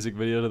like a music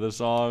video to the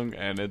song,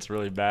 and it's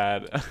really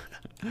bad.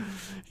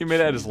 He made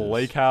it at his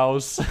lake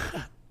house.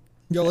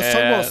 Yo, let's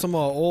talk about and- some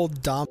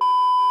old Dom.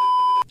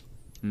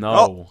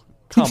 No,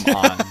 come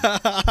on.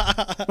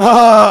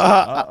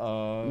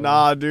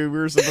 Nah, dude, we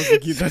were supposed to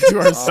keep that to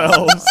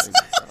ourselves.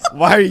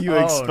 Why are you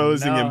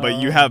exposing him? But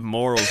you have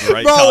morals,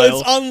 right, Bro, Kyle?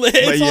 it's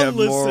But you have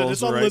unlisted. morals,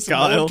 It's right, unlisted. No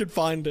Kyle? one can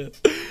find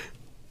it.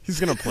 He's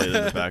gonna play it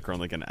in the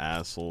background like an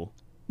asshole.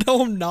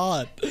 No, I'm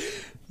not.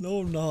 No,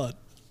 I'm not.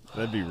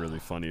 That'd be really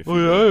funny if Oh,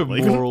 you yeah, I did. have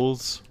Like,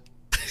 morals.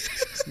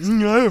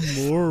 I have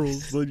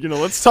morals. Like,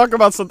 let's talk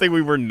about something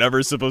we were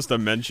never supposed to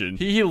mention.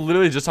 He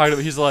literally just talked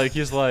about. He's like,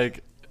 yeah,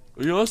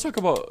 let's talk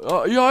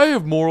about. Yeah, I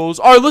have morals.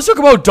 All right, let's talk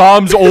about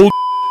Dom's old.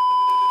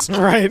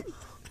 Right.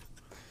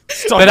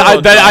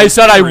 that I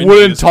said I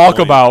wouldn't talk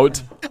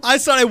about. I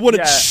said I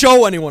wouldn't Yeah.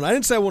 show anyone. I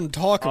didn't say I wouldn't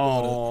talk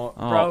about it. Oh,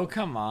 bro,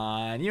 come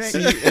on. You ain't.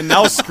 And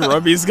now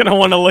Scrubby's gonna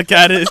want to look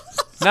at it.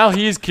 Now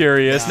he's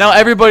curious. Now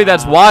everybody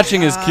that's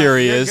watching is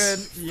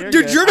curious. Dude,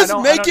 you're just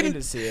making- need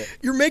to see it.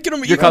 You're making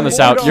them. You're cutting this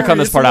out. You're cutting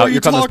this part out.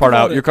 You're cutting this part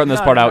out. You're cutting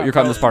this part out. You're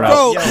cutting this part Bro,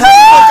 out.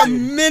 like a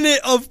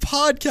minute of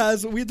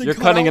podcast. We have to You're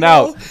cut cutting it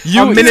now? out.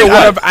 You A minute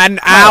what? of an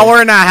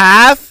hour and a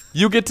half.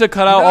 You get to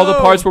cut out all the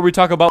No. parts where we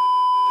talk about,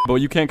 but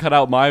you can't cut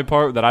out my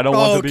part that I don't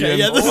want to be okay, in.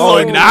 yeah, this is Oh,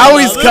 like- now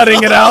he's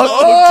cutting it out.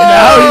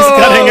 Now he's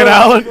cutting it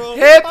out.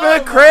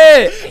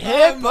 Hypocrite!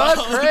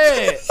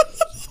 Hypocrite!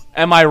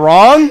 Am I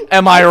wrong?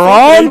 Am I I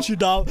wrong? hate you,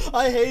 Dom.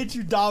 I hate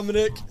you,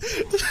 Dominic.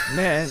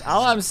 Man,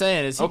 all I'm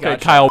saying is he Okay,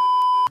 got Kyle.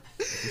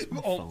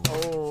 Oh.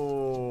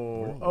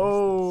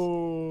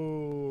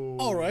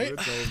 All right.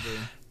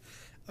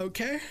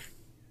 Okay.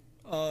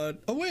 Oh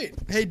wait.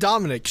 Hey,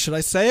 Dominic. Should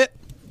I say it?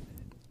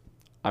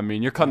 I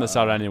mean, you're cutting this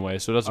out anyway,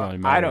 so it doesn't really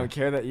matter. I don't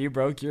care that you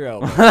broke your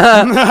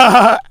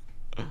elbow.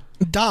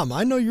 Dom,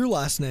 I know your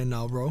last name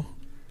now, bro.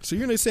 So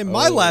you're gonna say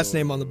my last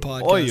name on the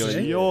podcast? Oi,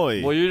 eh? oi,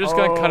 oi. Well, you're just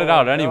gonna cut it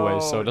out anyway,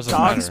 so it doesn't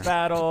Docs matter.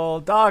 battle.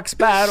 Docs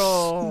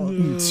battle.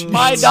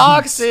 My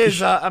docs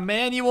is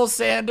Emmanuel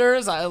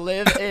Sanders. I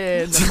live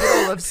in the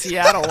middle of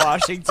Seattle,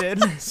 Washington.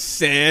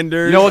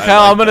 Sanders. You know what, I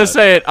Kyle? like I'm gonna that.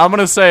 say it. I'm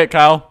gonna say it,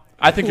 Kyle.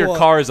 I think your What?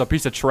 car is a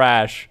piece of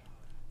trash.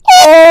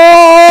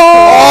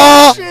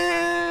 Oh!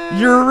 Shit.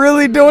 You're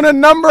really doing a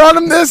number on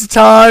him this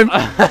time.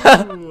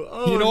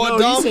 Oh, You know what, no,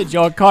 Dom? He said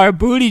your car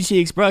booty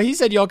cheeks, bro. He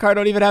said your car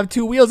don't even have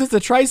two wheels. It's a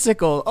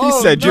tricycle. He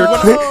Oh, said no. your.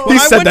 When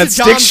He I said went that to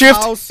stick Dom's shift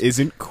house-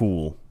 isn't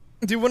cool.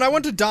 Dude, when I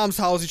went to Dom's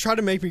house, he tried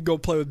to make me go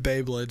play with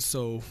Beyblade.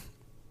 So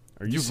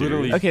Are you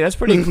literally- serious? Okay, that's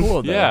pretty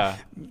cool, though. Yeah.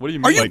 What do you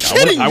mean? Are you like,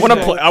 kidding I me? want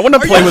to play. I want to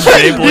Are play you with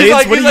kidding me? Beyblades. He's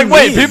like, what do you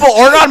wait, mean? people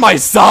aren't on my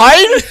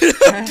side?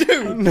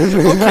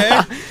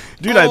 okay.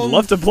 Dude, I'd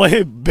love to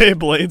play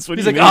Beyblades. What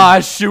He's do like, you mean? ah,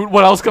 shoot.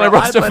 What else can I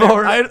roast him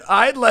for?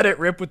 I'd let it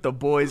rip with the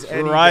boys.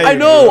 Any Right. day, I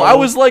know. bro. I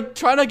was like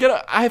trying to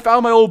get. I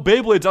found my old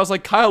Beyblades. I was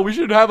like, Kyle, we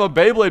should have a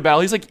Beyblade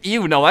battle. He's like,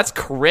 ew, no, that's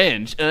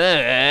cringe.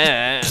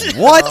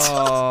 What?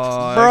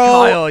 Oh, Bro.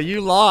 Kyle,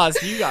 you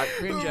lost. You got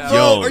cringe out.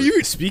 Yo, are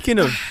you- speaking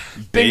of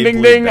Ding, ding,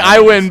 Beyblade ding. I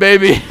battles, win,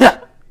 baby.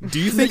 Do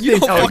you think You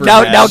they've don't ever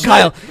fucking Now,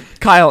 had-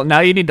 Kyle, now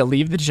you need to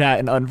leave the chat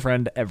and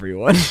unfriend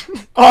everyone.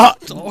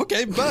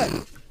 Okay, bet.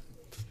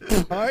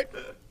 All right.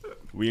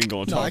 We ain't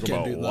gonna No, I talk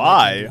can't about do that. I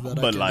why, can't do that.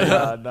 I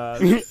but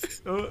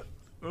can't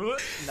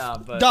like, Nah,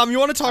 but Dom, you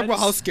want to talk I about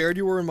how just- sure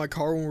you were in my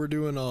car when we were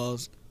doing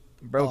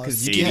bro,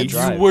 because you you can't you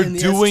drive. You were In the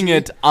doing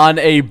ST. it on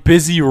a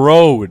busy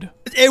road.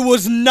 It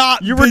was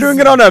not. you were doing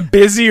busy. it on a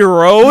busy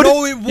road.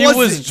 No, it He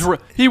wasn't. was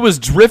he was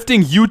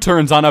drifting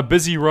U-turns on a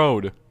busy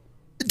road.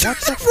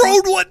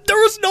 road. What? There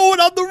was no one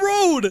on the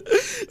road.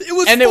 It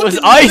was. And it was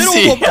fucking the middle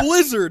icy. of a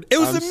blizzard. It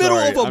was I'm the middle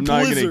sorry, of a I'm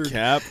not blizzard. gonna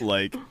cap.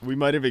 Like, we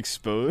might have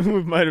exposed.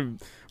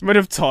 We might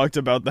have talked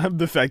about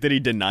the fact that he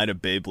denied a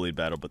Beyblade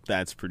battle, but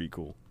that's pretty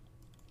cool.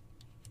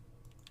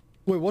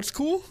 Wait, what's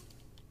cool?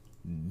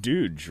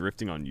 Dude,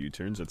 drifting on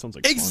U-turns. That sounds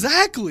like fun.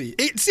 Exactly.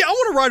 See, I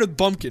want to ride with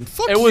Bumpkin.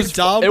 Fuck It you, was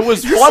Dom. it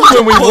was You're fun such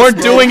a when we puss, weren't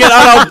bro. doing it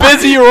on a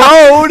busy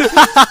road.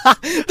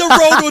 The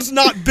road was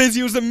not busy.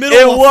 It was the middle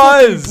It of a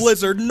fucking was.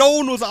 blizzard. No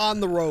one was on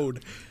the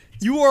road.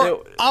 You are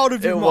out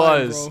of your It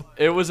mind, was. bro.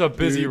 It was a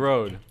busy Dude.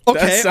 road. That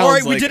Okay, sounds all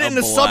right. We like did it in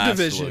a blast,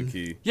 subdivision.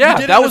 low-key. Yeah,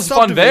 did it that in a was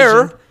fun there.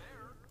 subdivision.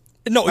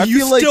 No, I you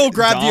feel like still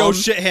grabbed the Dom- old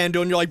shit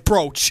handle and you're like,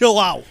 bro, chill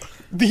out.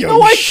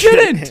 No, I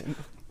didn't.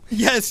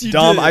 Yes, you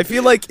Dom, did. I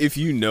feel like if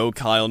you know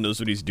Kyle knows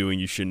what he's doing,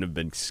 you shouldn't have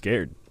been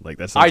scared. Like,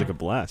 that sounds I- like a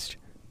blast.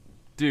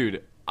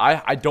 Dude,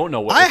 I don't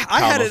know what I Kyle had knows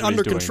it what he's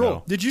under doing, control.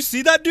 though. Did you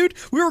see that, dude?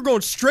 We were going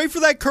straight for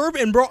that curb,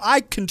 and bro,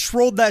 I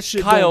controlled that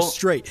shit Kyle, going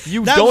straight.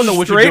 you That don't was know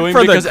what you're straight doing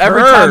for the because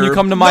every time you curb.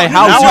 come to my No,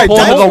 house, now I you pull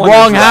into don't the wanna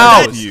wrong drive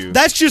house. with you.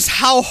 That's just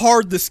how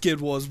hard the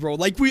skid was, bro.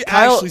 Like we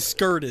Kyle- actually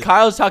skirted.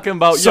 Kyle's talking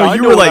about. So yeah, I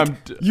you know were what like, I'm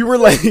d- you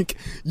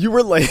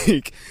were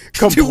like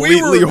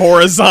completely were-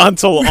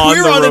 horizontal on we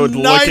were the on a road, looking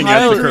at 90 the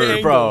Kyle, degree curb.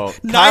 angle. bro,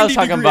 90 Kyle's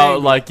talking degree about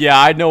angle. like,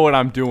 yeah, I know what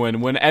I'm doing.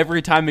 When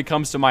every time he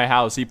comes to my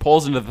house, he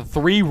pulls into the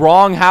 3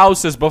 wrong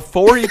houses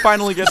before he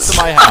finally gets to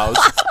my house.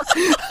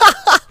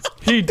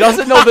 He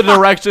doesn't know the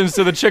directions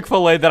to the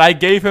Chick-fil-A that I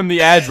gave him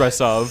the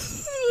address of.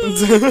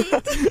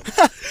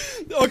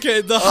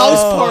 Okay, the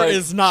house part my-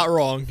 is not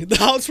wrong. The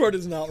house part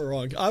is not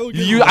wrong. I will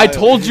give You, him I that.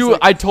 told He's you, like,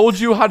 I told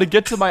you how to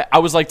get to my. I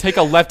was like, take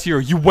a left here.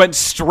 You went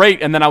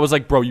straight, and then I was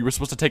like, bro, you were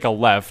supposed to take a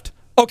left.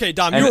 okay,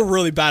 Dom, and- you were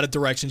really bad at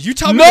directions. You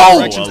tell me No, the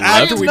directions a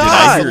after left we not.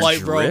 passed the Your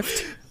light, bro.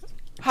 drift?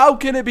 How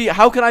can it be?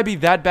 How can I be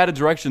that bad at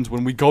directions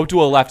when we go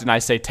to a left and I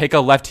say take a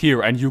left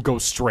here and you go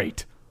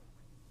straight?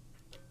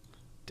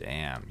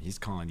 Damn, he's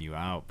calling you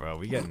out, bro.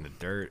 We get in the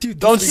dirt. Dude,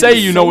 Don't this say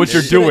thing you is know so what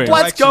you're shit at doing.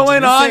 What's directions, and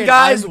going you're on, saying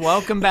guys? I'm-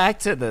 Welcome back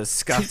to the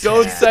Scuff.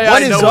 Don't say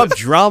What I is know. up,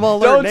 Drama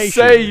Alert Don't Nation?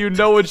 say you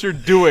know what you're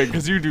doing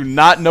because you do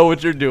not know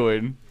what you're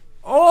doing.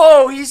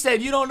 Oh, he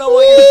said you don't know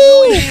what you're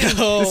doing.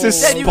 Oh, This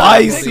is Said you got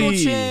a pickle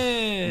spicy.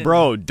 chin.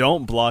 Bro,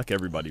 don't block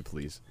everybody,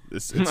 please.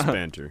 It's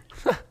banter.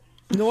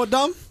 You know what,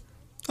 Dom?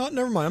 Oh,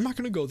 never mind. I'm not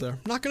gonna go there. I'm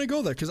not gonna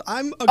go there because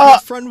I'm a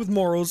good friend with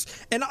morals,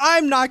 and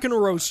I'm not gonna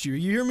roast you.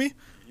 You hear me?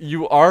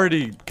 You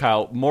already,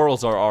 Kyle.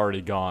 Morals are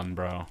already gone,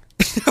 bro.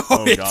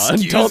 Oh God!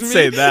 Excuse Don't me?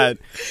 say that,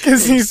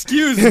 because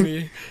Excuse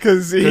me.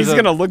 he's a-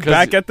 gonna look 'cause-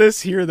 back at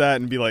this, hear that,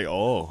 and be like,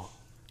 "Oh,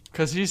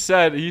 Because he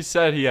said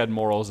he had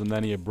morals, and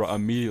then he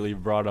immediately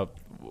brought up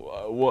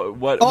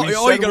what. Oh, we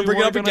oh, said you gonna we bring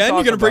it weren't up gonna again? You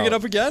talk gonna bring it about.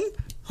 up again?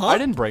 Huh? I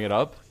didn't bring it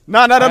up. no,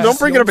 Yes, don't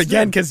bring it up no,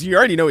 again, it's because you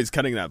already know he's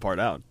cutting that part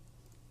out."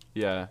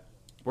 Yeah,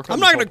 we're I'm cutting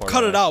not this gonna whole cut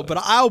part it out, actually.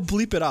 but I'll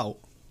bleep it out.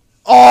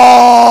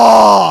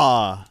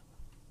 Oh,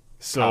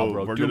 so Kyle,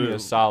 bro, we're do me gonna a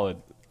solid.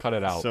 Cut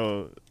it out.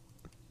 so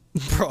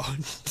Bro.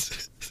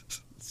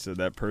 so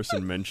that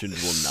person mentioned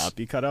will not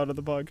be cut out of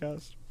the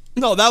podcast.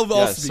 No, that will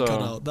Yeah, also be cut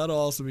so- out. That'll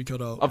also be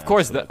cut out. Of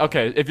course,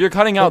 okay. If you're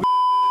cutting out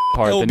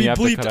part, It'll then be you have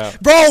to bleeped. cut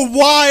out. Bro,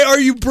 why are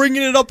you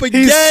bringing it up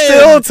again? He's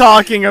still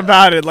talking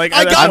about it. Like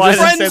I that's got why I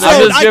didn't friend say zone. that.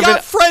 I'm just I giving-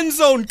 got friend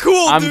zone.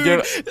 Cool,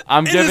 dude.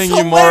 I'm It giving is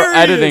you more hilarious.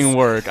 editing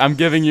work. I'm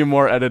giving you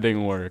more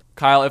editing work.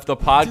 Kyle, if the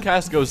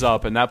podcast goes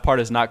up and that part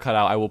is not cut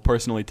out, I will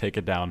personally take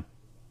it down.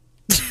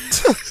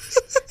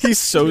 He's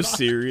so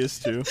serious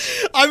too.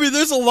 I mean,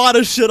 there's a lot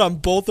of shit on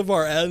both of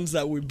our ends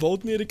that we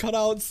both need to cut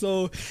out.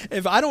 So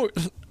if I don't,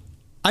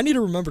 I need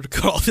to remember to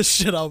cut all this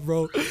shit out,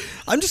 bro.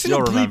 I'm just You'll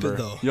gonna bleep remember. it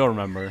though. You'll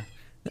remember.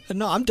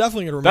 No, I'm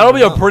definitely gonna remember. That'll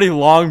be a now. pretty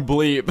long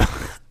bleep.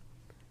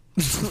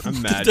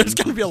 Imagine. There's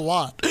gonna be a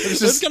lot.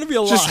 There's gonna be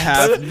a lot. Just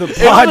have the It'll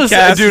just,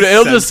 podcast. dude,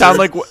 it'll just sound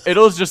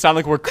censored.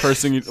 like we're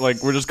cursing,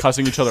 like we're just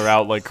cussing each other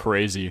out like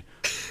crazy.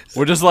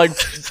 We're just like,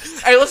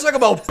 hey, let's talk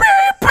about beep,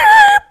 beep,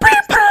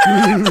 beep,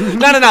 beep.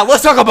 No,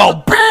 let's talk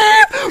about beep,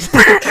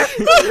 beep.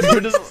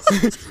 We're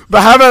just,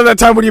 But how about that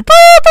time when you?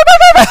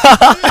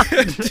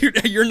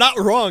 Dude, you're not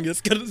wrong.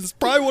 It's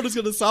probably what it's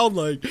gonna sound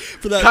like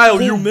for that Kyle,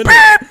 whole you minute.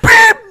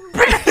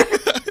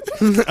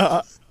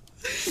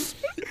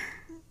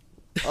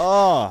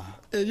 Oh.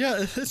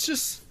 Yeah, it's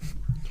just.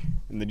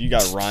 And then you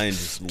got Ryan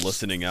just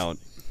listening out.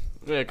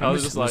 yeah,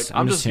 Kyle's just like,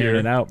 I'm just hearing here.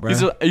 it out, bro.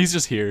 He's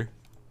just here.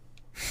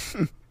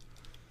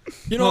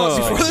 You know, Oh.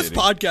 before this Kidding.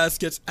 podcast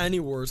gets any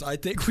worse, I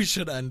think we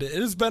should end it.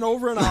 It has been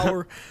over an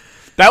hour.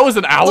 That was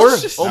an hour.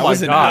 Let's just- Oh That my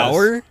was an god.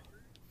 hour?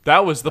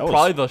 That was was-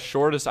 probably the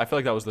shortest. I feel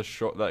like that was the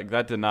short. Like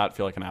that did not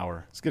feel like an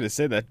hour. I was gonna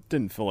say that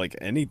didn't feel like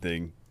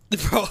anything.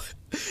 Bro,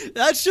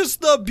 that's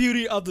just the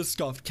beauty of the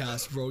Scuffed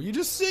Cast, bro. You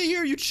just sit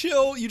here, you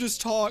chill, you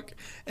just talk,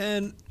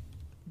 and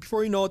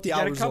before you know it, the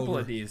hour's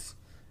over. these.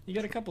 You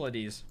got a couple of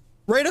these.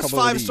 Rate us Couple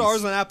of 5 these.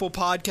 stars on Apple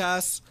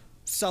Podcasts.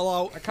 Sell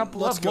out.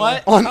 Let's go. A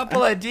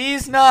couple of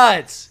D's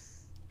nuts.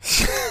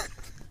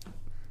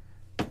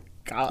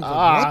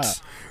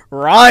 What?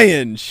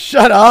 Ryan,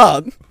 shut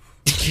up.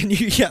 Can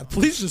you? Yeah,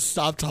 please just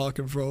stop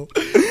talking, bro.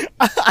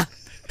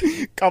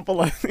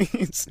 Couple of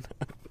these.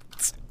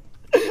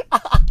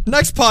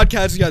 Next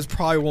podcast, you guys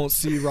probably won't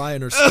see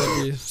Ryan or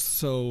Stevie,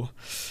 so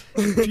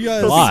if you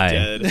guys, Why?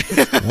 Dead.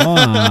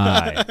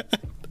 Why?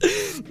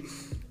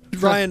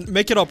 Ryan,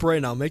 make it up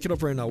right now. Make it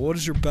up right now. What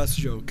is your best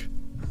joke?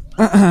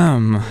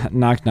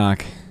 Knock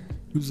knock.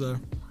 Who's there?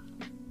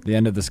 The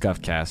end of the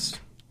Scuffed Cast.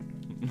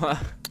 All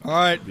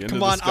right, The end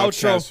come of the on, Scuffed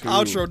outro, Cast, who?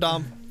 outro,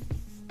 Dom.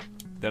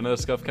 The end of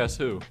the Scuff Cast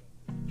who?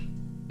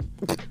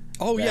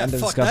 Oh The yeah, end of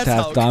the fuck, Scuffed that's how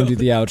Cast. it Dom, do goes.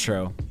 the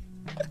outro.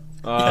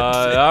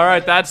 All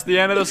right, that's the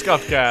end of the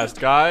Scuff Cast,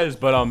 guys.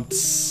 But Oh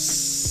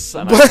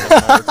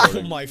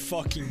my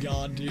fucking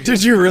god, dude.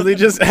 Did you really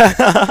just?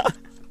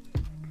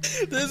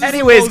 This is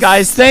Anyways, the most-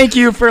 guys, thank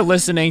you for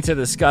listening to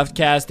the Scuffed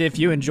Cast. If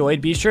you enjoyed,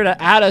 be sure to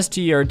add us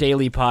to your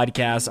daily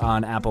podcasts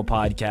on Apple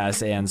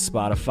Podcasts and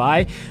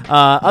Spotify.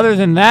 Other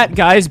than that,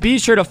 guys, be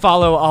sure to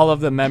follow all of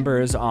the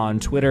members on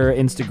Twitter,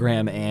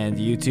 Instagram, and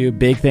YouTube.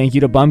 Big thank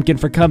you to Bumpkin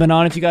for coming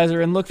on. If you guys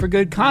are in look for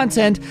good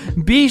content,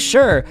 be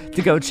sure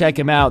to go check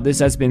him out. This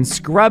has been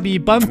Scrubby,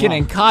 Bumpkin,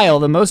 and Kyle,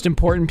 the most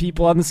important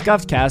people on the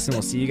Scuffed Cast, and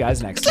we'll see you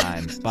guys next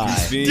time. Bye.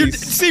 Dude,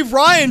 see,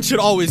 Ryan should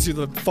always do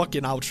the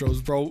fucking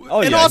outros, bro.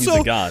 Oh and yeah, also,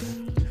 he's a god.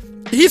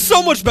 he's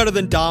so much better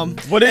than Dom.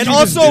 What did and you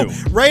just also,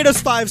 do? rate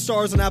us 5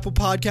 stars on Apple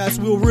Podcasts.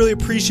 We'll really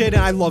appreciate it.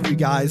 I love you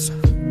guys.